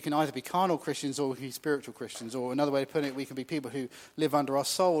Christians, we can either be carnal Christians or we can be spiritual Christians, or another way of putting it, we can be people who live under our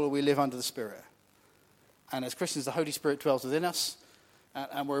soul or we live under the Spirit. And as Christians, the Holy Spirit dwells within us,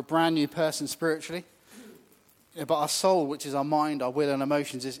 and we're a brand new person spiritually. But our soul, which is our mind, our will and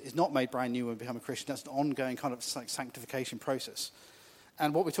emotions, is not made brand new when we become a Christian. That's an ongoing kind of sanctification process.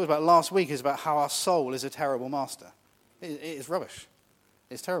 And what we talked about last week is about how our soul is a terrible master. It is rubbish.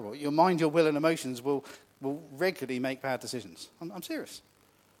 It's terrible. Your mind, your will and emotions will regularly make bad decisions. I'm serious.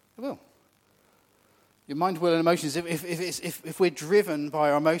 It will. Your mind, will and emotions, if we're driven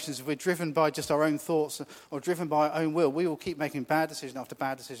by our emotions, if we're driven by just our own thoughts or driven by our own will, we will keep making bad decision after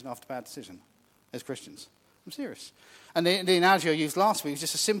bad decision after bad decision as Christians. I'm serious. And the analogy I used last week was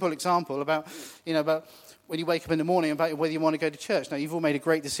just a simple example about when you wake up in the morning, about whether you want to go to church. Now, you've all made a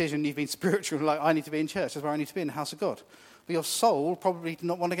great decision. You've been spiritual, like, I need to be in church. That's where I need to be, in the house of God. But your soul probably did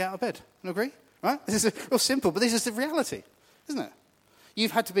not want to get out of bed. You agree? Right? This is real simple, but this is the reality, isn't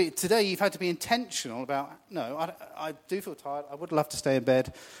it? Today you've had to be intentional about, no, I do feel tired. I would love to stay in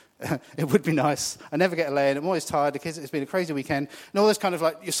bed. It would be nice. I nenever get a lay in. I'm always tired. The kids, it's been a crazy weekend. And all this kind of,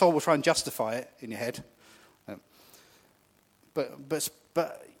 like, your soul will try and justify it in your head. But this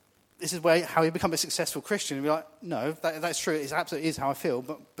is how you become a successful Christian. And be like, no, that's true. It absolutely is how I feel.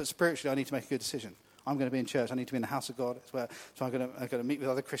 But spiritually, I need to make a good decision. I'm going to be in church. I need to be in the house of God. So I'm going to meet with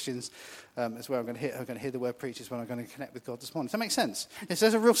other Christians. It's where I'm going to hear the word preached. It's when I'm going to connect with God this morning. Does that make sense? There's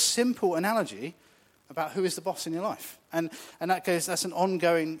a real simple analogy about who is the boss in your life, and that's an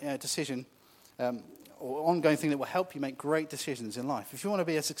ongoing decision, or ongoing thing that will help you make great decisions in life. If you want to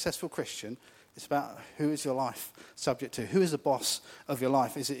be a successful Christian, it's about who is your life subject to. Who is the boss of your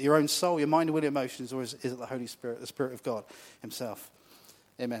life? Is it your own soul, your mind, will, your emotions, or is it the Holy Spirit, the Spirit of God himself?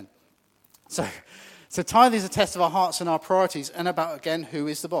 Amen. So tithing is a test of our hearts and our priorities, and about, again, who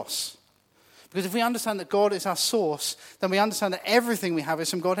is the boss. Because if we understand that God is our source, then we understand that everything we have is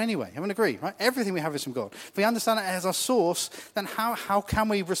from God anyway. Everyone agree, right? Everything we have is from God. If we understand it as our source, then how can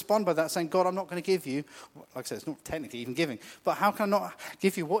we respond by that, saying, God, I'm not going to give you, like I said, it's not technically even giving, but how can I not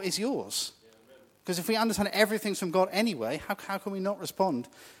give you what is yours? Because if we understand everything's from God anyway, how can we not respond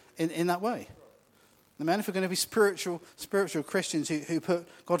in that way? Amen? If we're going to be spiritual Christians who put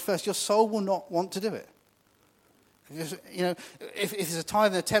God first, your soul will not want to do it. If there's a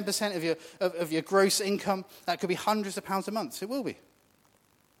tithe of 10% of your gross income, that could be hundreds of pounds a month. It will be.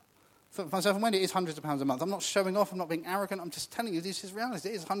 For myself and Wendy, it is hundreds of pounds a month. I'm not showing off. I'm not being arrogant. I'm just telling you this is reality.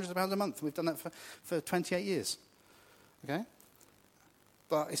 It is hundreds of pounds a month. We've done that for 28 years. Okay?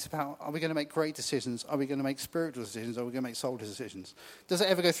 But it's about, are we going to make great decisions? Are we going to make spiritual decisions? Are we going to make soul decisions? Does it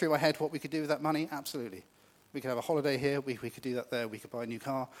ever go through my head what we could do with that money? Absolutely. We could have a holiday here. We could do that there. We could buy a new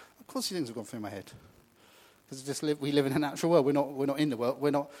car. Of course these things have gone through my head. Because we live in a natural world. We're not in the world.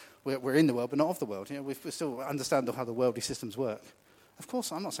 We're in the world, but not of the world. We still understand how the worldly systems work. Of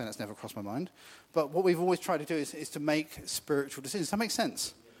course, I'm not saying that's never crossed my mind. But what we've always tried to do is to make spiritual decisions. Does that make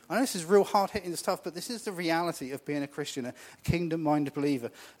sense? I know this is real hard-hitting stuff, but this is the reality of being a Christian, a kingdom-minded believer,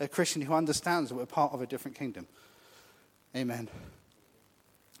 a Christian who understands that we're part of a different kingdom. Amen.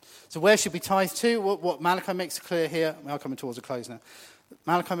 So where should we tithe to? What Malachi makes it clear here, I'm coming towards a close now.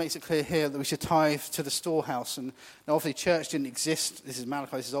 Malachi makes it clear here that we should tithe to the storehouse. And now obviously church didn't exist. This is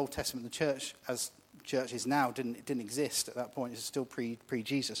Malachi, this is Old Testament. The church, as church is now, didn't exist at that point. It's still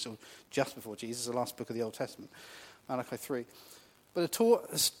pre-Jesus, still just before Jesus, the last book of the Old Testament, Malachi 3. But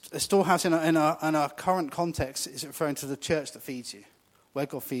a storehouse in our current context is referring to the church that feeds you, where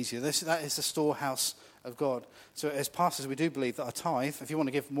God feeds you. That is the storehouse of God. So as pastors, we do believe that our tithe, if you want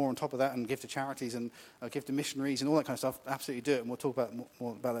to give more on top of that and give to charities and give to missionaries and all that kind of stuff, absolutely do it. And we'll talk about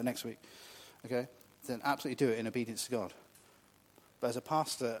more about that next week. Okay? Then absolutely do it in obedience to God. But as a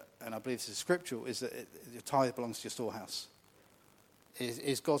pastor, and I believe this is scriptural, is that your tithe belongs to your storehouse.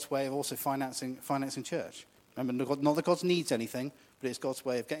 Is God's way of also financing church. Remember, not that God needs anything, but it's God's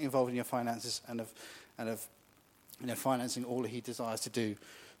way of getting involved in your finances and of financing all that he desires to do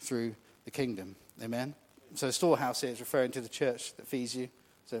through the kingdom. Amen? So the storehouse here is referring to the church that feeds you.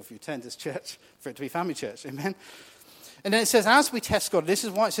 So if you attend this church, for it to be family church. Amen? And then it says, as we test God, this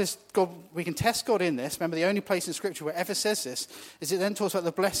is why it says God, we can test God in this. Remember, the only place in Scripture where it ever says this is it then talks about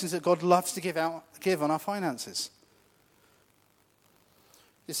the blessings that God loves to give on our finances.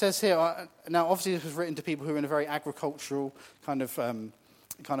 It says here, now obviously this was written to people who were in a very agricultural kind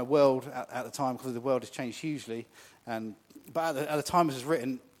of world at the time, because the world has changed hugely. But at the time it was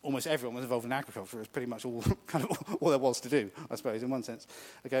written, almost everyone was involved in agriculture. It was pretty much all there was to do, I suppose, in one sense.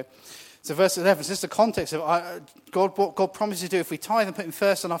 Okay, so verse 11, so this is the context of what God promises to do. If we tithe and put him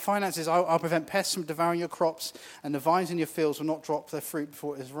first on our finances, I'll prevent pests from devouring your crops, and the vines in your fields will not drop their fruit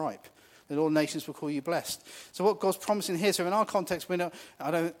before it is ripe. Then all nations will call you blessed. So what God's promising here, so in our context,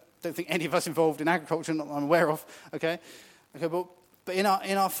 I don't think any of us involved in agriculture, not that I'm aware of, okay, but in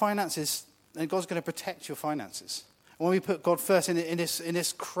our finances, then God's going to protect your finances. And when we put God first in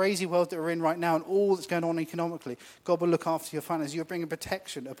this crazy world that we're in right now and all that's going on economically, God will look after your finances. You're bringing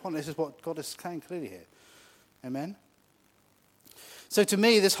protection upon this, is what God is saying clearly here. Amen? So to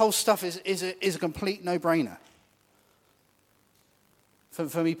me, this whole stuff is a complete no-brainer.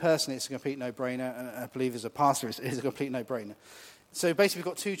 For me personally, it's a complete no-brainer, and I believe as a pastor, it's a complete no-brainer. So basically, we've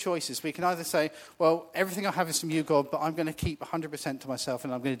got two choices. We can either say, well, everything I have is from you, God, but I'm going to keep 100% to myself,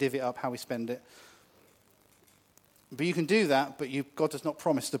 and I'm going to divvy it up how we spend it. But you can do that, but God does not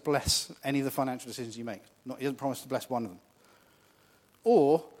promise to bless any of the financial decisions you make. He doesn't promise to bless one of them.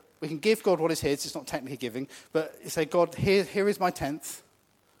 Or we can give God what is his. It's not technically giving, but say, God, here is my tenth.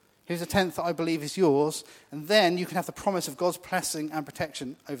 Here's a tenth that I believe is yours. And then you can have the promise of God's blessing and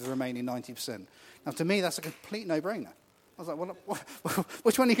protection over the remaining 90%. Now, to me, that's a complete no-brainer. I was like, well,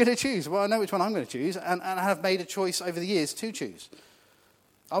 which one are you going to choose? Well, I know which one I'm going to choose, and I have made a choice over the years to choose.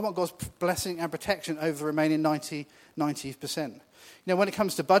 I want God's blessing and protection over the remaining 90%. You know, when it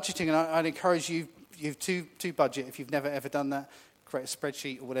comes to budgeting, and I'd encourage you to budget. If you've never, ever done that, create a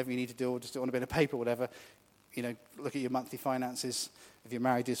spreadsheet or whatever you need to do, or just do it on a bit of paper or whatever. You know, look at your monthly finances. If you're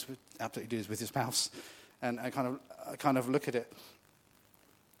married, absolutely do this with your spouse, and kind of look at it.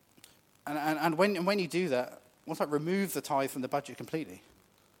 And when you do that, what's like remove the tithe from the budget completely,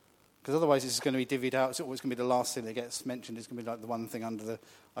 because otherwise it's going to be divvied out. It's always going to be the last thing that gets mentioned. It's going to be like the one thing under the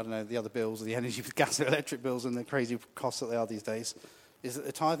other bills, or the energy, gas, and electric bills, and the crazy costs that they are these days. Is that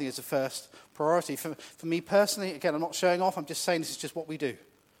the tithing is the first priority for me personally? Again, I'm not showing off. I'm just saying this is just what we do.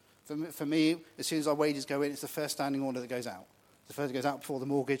 For me, as soon as our wages go in, it's the first standing order that goes out. The first goes out before the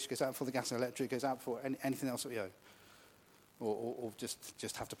mortgage, goes out before the gas and electric, goes out before anything else that we owe, or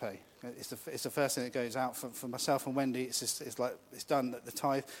just have to pay. It's the first thing that goes out for myself and Wendy. It's like it's done. The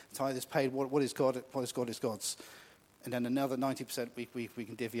tithe is paid. What is God? What is God is God's, and then another 90% we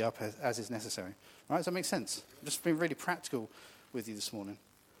can divvy up as is necessary. Right? Does that make sense? I'm just being really practical with you this morning.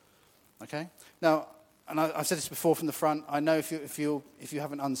 Okay. Now. And I've said this before from the front. I know if you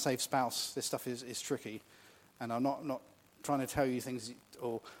have an unsaved spouse, this stuff is tricky, and I'm not trying to tell you things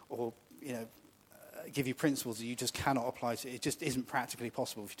or give you principles that you just cannot apply to. It just isn't practically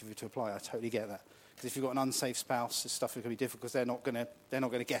possible for you to apply. I totally get that, because if you've got an unsaved spouse, this stuff is going to be difficult because they're not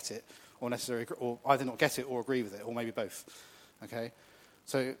going to get it or necessarily, or either not get it or agree with it, or maybe both. Okay,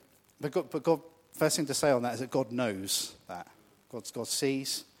 so but God, first thing to say on that is that God knows that. God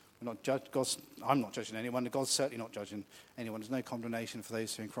sees. I'm not judging anyone. God's certainly not judging anyone. There's no condemnation for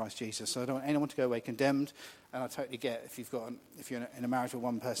those who are in Christ Jesus. So I don't want anyone to go away condemned. And I totally get if you're in a marriage where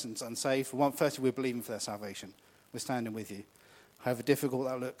one person's unsaved. Firstly, we're believing for their salvation. We're standing with you. However difficult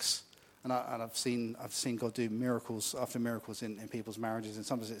that looks, and I've seen God do miracles after miracles in people's marriages. And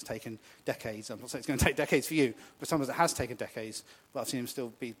sometimes it's taken decades. I'm not saying it's going to take decades for you, but sometimes it has taken decades. But I've seen him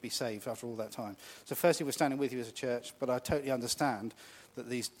still be saved after all that time. So firstly, we're standing with you as a church. But I totally understand that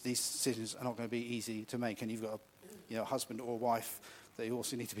these decisions are not going to be easy to make, and you've got a husband or a wife that you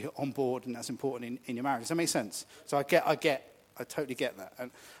also need to be on board, and that's important in your marriage. Does that make sense? So I totally get that.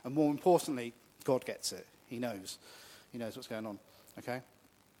 And more importantly, God gets it. He knows. He knows what's going on. Okay?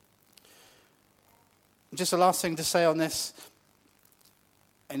 Just the last thing to say on this,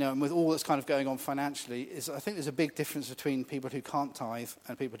 and with all that's kind of going on financially, is I think there's a big difference between people who can't tithe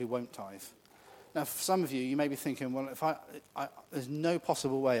and people who won't tithe. Now, for some of you, you may be thinking, well, if there's no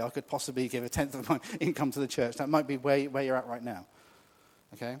possible way I could possibly give a tenth of my income to the church. That might be where you're at right now.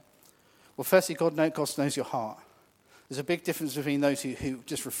 Okay? Well, firstly, God knows your heart. There's a big difference between those who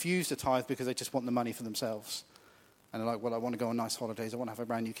just refuse to tithe because they just want the money for themselves. And they're like, well, I want to go on nice holidays. I want to have a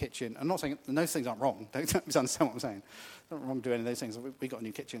brand new kitchen. I'm not saying those things aren't wrong. Don't misunderstand what I'm saying. Not wrong doing any of those things. We got a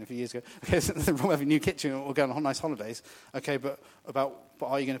new kitchen a few years ago. Okay, so nothing wrong with having a new kitchen or going on nice holidays. Okay, but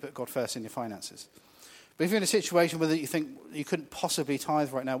are you going to put God first in your finances? But if you're in a situation where you think you couldn't possibly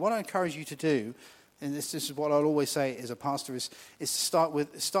tithe right now, what I encourage you to do, and this is what I'll always say as a pastor, is to start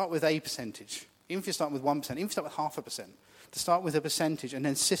with a percentage. Even if you start with 1%, even if you start with 0.5%. To start with a percentage and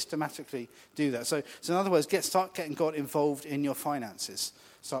then systematically do that. So in other words, start getting God involved in your finances.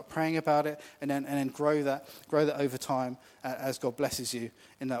 Start praying about it and then grow that over time as God blesses you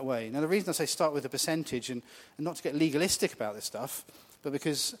in that way. Now the reason I say start with a percentage and not to get legalistic about this stuff, but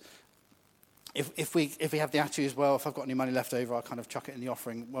because if we have the attitude as well, if I've got any money left over, I'll kind of chuck it in the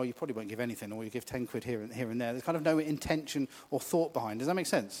offering. Well, you probably won't give anything, or you give 10 quid here and there. There's kind of no intention or thought behind. Does that make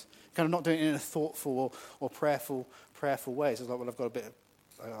sense? Kind of not doing it in a thoughtful or prayerful way. So it's like, well,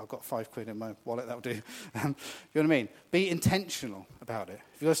 I've got 5 quid in my wallet, that'll do. You know what I mean? Be intentional about it.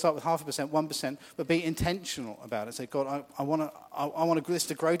 If you're going to start with 0.5%, 1%, but be intentional about it. Say, God, I want this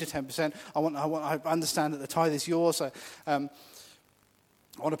to grow to 10%. I understand that the tithe is yours. I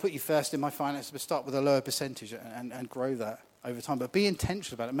want to put you first in my finances, but start with a lower percentage and grow that over time. But be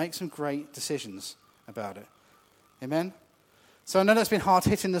intentional about it. Make some great decisions about it. Amen? So I know that's been hard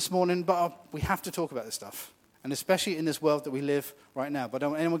hitting this morning, but we have to talk about this stuff. And especially in this world that we live right now. But I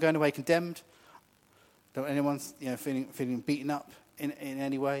don't want anyone going away condemned. Don't want anyone feeling beaten up in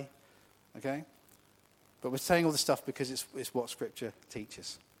any way. Okay? But we're saying all this stuff because it's what Scripture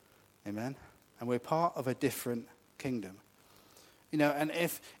teaches. Amen? And we're part of a different kingdom. And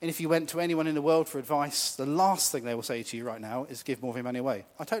if you went to anyone in the world for advice, the last thing they will say to you right now is give more of your money away.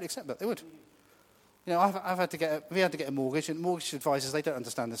 I totally accept that. They would. I've had to get a mortgage, and mortgage advisors, they don't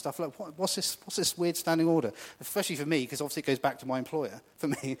understand this stuff. Like, what's this weird standing order? Especially for me, because obviously it goes back to my employer. For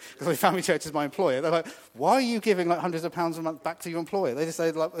me, because my family church is my employer. They're like, why are you giving like hundreds of pounds a month back to your employer? They just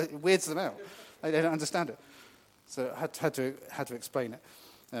say, like, it weirds them out. They don't understand it. So I had to explain it.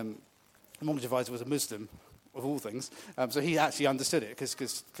 The mortgage advisor was a Muslim, of all things. So he actually understood it because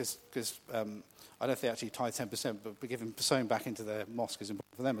I don't know if they actually tithe 10%, but giving Pasone back into their mosque is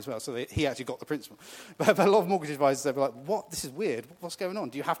important for them as well. So he actually got the principle. But a lot of mortgage advisors, they'll be like, what? This is weird. What's going on?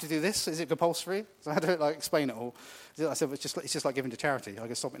 Do you have to do this? Is it compulsory? So I had to explain it all. I said, it's just like giving to charity. I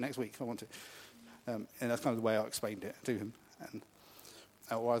can stop it next week if I want to. And that's kind of the way I explained it to him.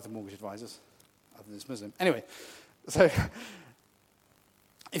 Or other mortgage advisors, other than this Muslim. Anyway, so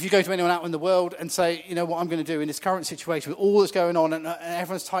if you go to anyone out in the world and say, what I'm going to do in this current situation with all that's going on and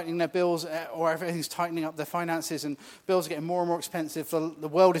everyone's tightening their bills or everything's tightening up their finances and bills are getting more and more expensive, the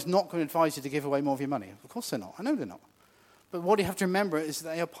world is not going to advise you to give away more of your money. Of course they're not. I know they're not. But what you have to remember is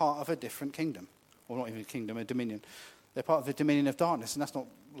they are part of a different kingdom. Or not even a kingdom, a dominion. They're part of the dominion of darkness, and that's not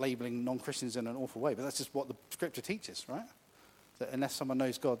labeling non-Christians in an awful way, but that's just what the Scripture teaches, right? That unless someone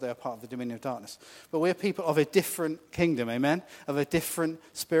knows God, they are part of the dominion of darkness. But we're people of a different kingdom, amen? Of a different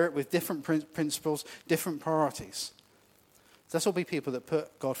spirit with different principles, different priorities. Let's all be people that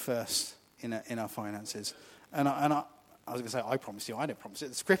put God first in our finances. And I was going to say, I promise you, I don't promise it.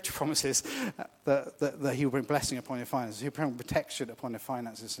 The Scripture promises that He will bring blessing upon your finances. He will bring protection upon your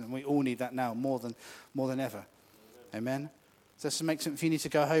finances. And we all need that now more than ever. Amen? So if you need to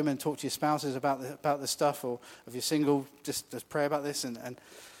go home and talk to your spouses about this stuff, or if you're single, just pray about this and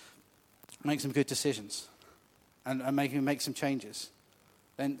make some good decisions and make some changes.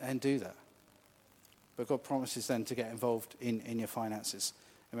 And do that. But God promises then to get involved in your finances.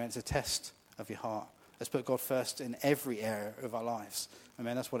 Amen. It's a test of your heart. Let's put God first in every area of our lives.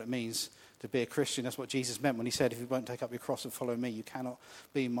 Amen. That's what it means to be a Christian. That's what Jesus meant when He said, if you won't take up your cross and follow me, you cannot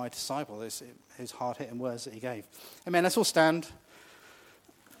be my disciple. Those his hard-hitting words that He gave. Amen. Let's all stand.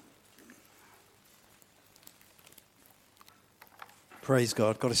 Praise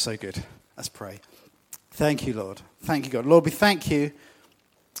God. God is so good. Let's pray. Thank you, Lord. Thank you, God. Lord, we thank you,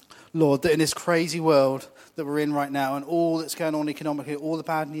 Lord, that in this crazy world that we're in right now and all that's going on economically, all the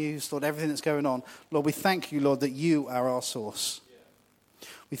bad news, Lord, everything that's going on, Lord, we thank you, Lord, that you are our source.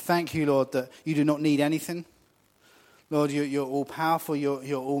 We thank you, Lord, that you do not need anything. Lord, you're all powerful,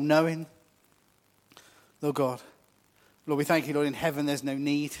 you're all knowing. Lord God, Lord, we thank you, Lord, in heaven there's no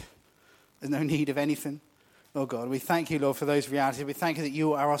need. There's no need of anything. Lord God, we thank you, Lord, for those realities. We thank you that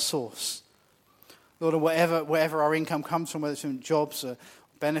you are our source. Lord, and wherever our income comes from, whether it's from jobs or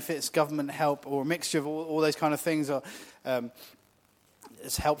benefits, government help, or a mixture of all those kind of things, or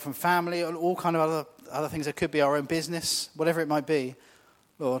it's help from family, or all kind of other things. It could be our own business, whatever it might be,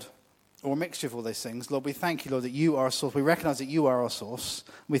 Lord, or a mixture of all those things. Lord, we thank you, Lord, that you are our source. We recognize that you are our source.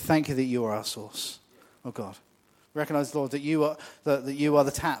 We thank you that you are our source, oh God. We recognize, Lord, that you are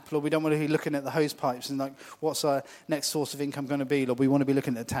the tap. Lord, we don't want to be looking at the hose pipes and like, what's our next source of income going to be? Lord, we want to be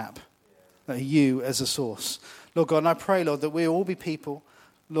looking at the tap. You as a source. Lord God, and I pray, Lord, that we all be people,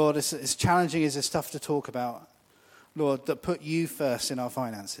 Lord, as challenging as this stuff to talk about, Lord, that put you first in our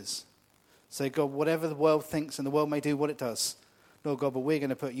finances. Say, God, whatever the world thinks, and the world may do what it does, Lord God, but we're going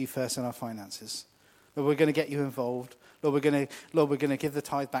to put you first in our finances. Lord, we're going to get you involved. Lord, we're going to give the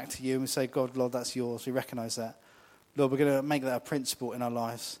tithe back to you, and we say, God, Lord, that's yours. We recognize that. Lord, we're going to make that a principle in our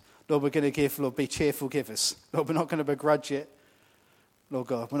lives. Lord, we're going to give, Lord, be cheerful givers. Lord, we're not going to begrudge it. Lord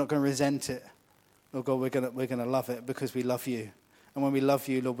God, we're not going to resent it. Lord God, we're going to love it because we love you. And when we love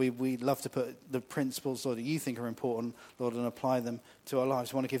you, Lord, we love to put the principles, Lord, that you think are important, Lord, and apply them to our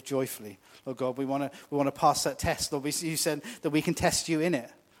lives. We want to give joyfully. Lord God, we want to pass that test. Lord, you said that we can test you in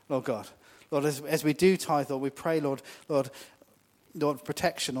it, Lord God. Lord, as we do tithe, Lord, we pray, Lord,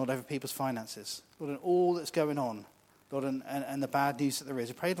 protection, Lord, over people's finances. Lord, and all that's going on, Lord, and the bad news that there is.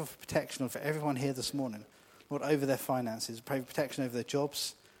 We pray, Lord, for protection, Lord, for everyone here this morning. Lord, over their finances. We pray for protection over their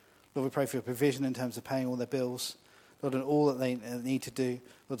jobs. Lord, we pray for your provision in terms of paying all their bills. Lord, and all that they need to do,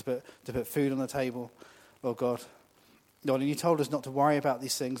 Lord, to put food on the table, Lord God. Lord, and you told us not to worry about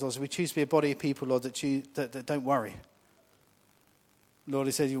these things, Lord, so we choose to be a body of people, Lord, that don't worry. Lord,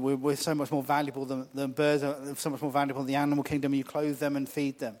 he says we're so much more valuable than birds, so much more valuable than the animal kingdom. You clothe them and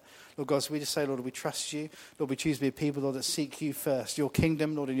feed them. Lord God, so we just say, Lord, we trust you. Lord, we choose to be a people, Lord, that seek you first. Your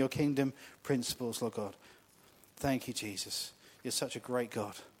kingdom, Lord, and your kingdom principles, Lord God. Thank you, Jesus. You're such a great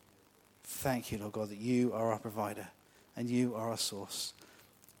God. Thank you, Lord God, that you are our provider and you are our source.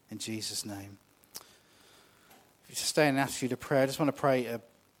 In Jesus' name. If you just stay in an attitude of prayer, I just want to pray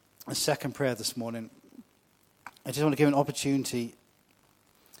a second prayer this morning. I just want to give an opportunity,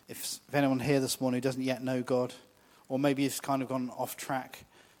 if anyone here this morning who doesn't yet know God, or maybe you've kind of gone off track,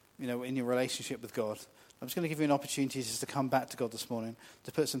 in your relationship with God. I'm just going to give you an opportunity just to come back to God this morning,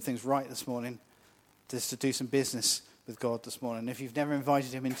 to put some things right this morning, just to do some business with God this morning. If you've never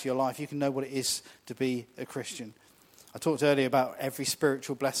invited him into your life, you can know what it is to be a Christian. I talked earlier about every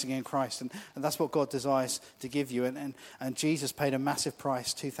spiritual blessing in Christ, and that's what God desires to give you. And Jesus paid a massive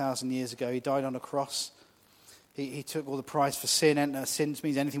price 2,000 years ago. He died on a cross. He took all the price for sin, and sin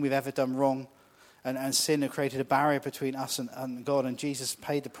means anything we've ever done wrong. And sin had created a barrier between us and God, and Jesus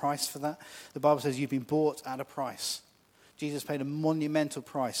paid the price for that. The Bible says you've been bought at a price. Jesus paid a monumental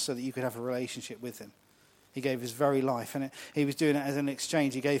price so that you could have a relationship with him. He gave his very life, and he was doing it as an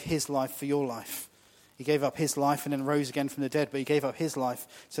exchange. He gave his life for your life. He gave up his life and then rose again from the dead, but he gave up his life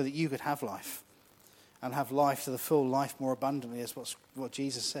so that you could have life, and have life to the full, life more abundantly, is what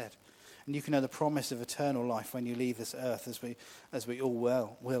Jesus said. And you can know the promise of eternal life when you leave this earth, as we all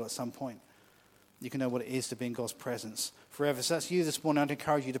will at some point. You can know what it is to be in God's presence forever. So that's you this morning. I'd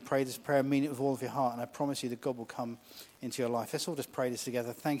encourage you to pray this prayer, mean it with all of your heart, and I promise you that God will come into your life. Let's all just pray this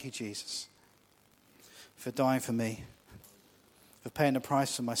together. Thank you, Jesus, for dying for me, for paying the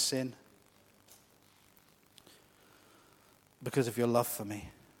price for my sin, because of your love for me.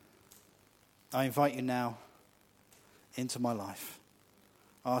 I invite you now into my life.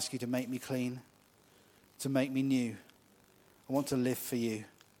 I ask you to make me clean, to make me new. I want to live for you.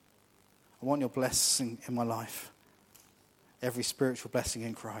 I want your blessing in my life. Every spiritual blessing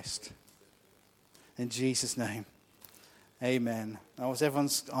in Christ. In Jesus' name. Amen. Now, as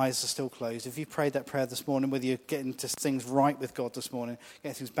everyone's eyes are still closed, if you prayed that prayer this morning, whether you're getting just things right with God this morning,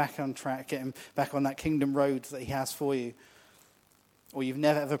 getting things back on track, getting back on that kingdom road that he has for you, or you've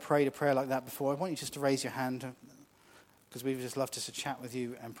never ever prayed a prayer like that before, I want you just to raise your hand, because we would just love to chat with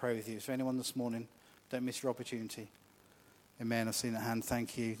you and pray with you. So anyone this morning, don't miss your opportunity. Amen. I've seen that hand.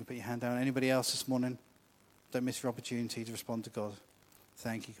 Thank you. You can put your hand down. Anybody else this morning? Don't miss your opportunity to respond to God.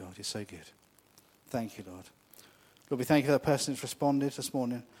 Thank you, God. You're so good. Thank you, Lord. Lord, we thank you for that person who's responded this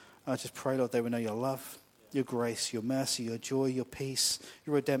morning. I just pray, Lord, they will know your love, your grace, your mercy, your joy, your peace,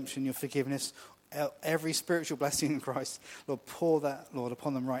 your redemption, your forgiveness, every spiritual blessing in Christ. Lord, pour that, Lord,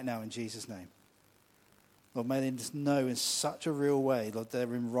 upon them right now in Jesus' name. Lord, may they just know in such a real way, Lord, they're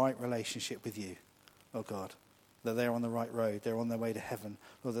in right relationship with you, oh God. That they're on the right road, they're on their way to heaven,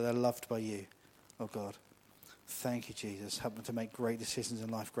 Lord, that they're loved by you, oh God. Thank you, Jesus. Help them to make great decisions in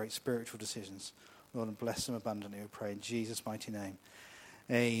life, great spiritual decisions. Lord, and bless them abundantly, we pray in Jesus' mighty name.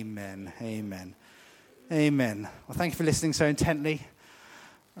 Amen. Amen. Amen. Well, thank you for listening so intently.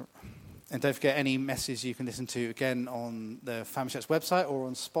 And don't forget, any message you can listen to again on the Family Church website or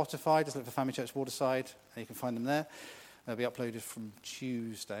on Spotify. Just look for Family Church Waterside, and you can find them there. They'll be uploaded from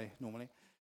Tuesday, normally.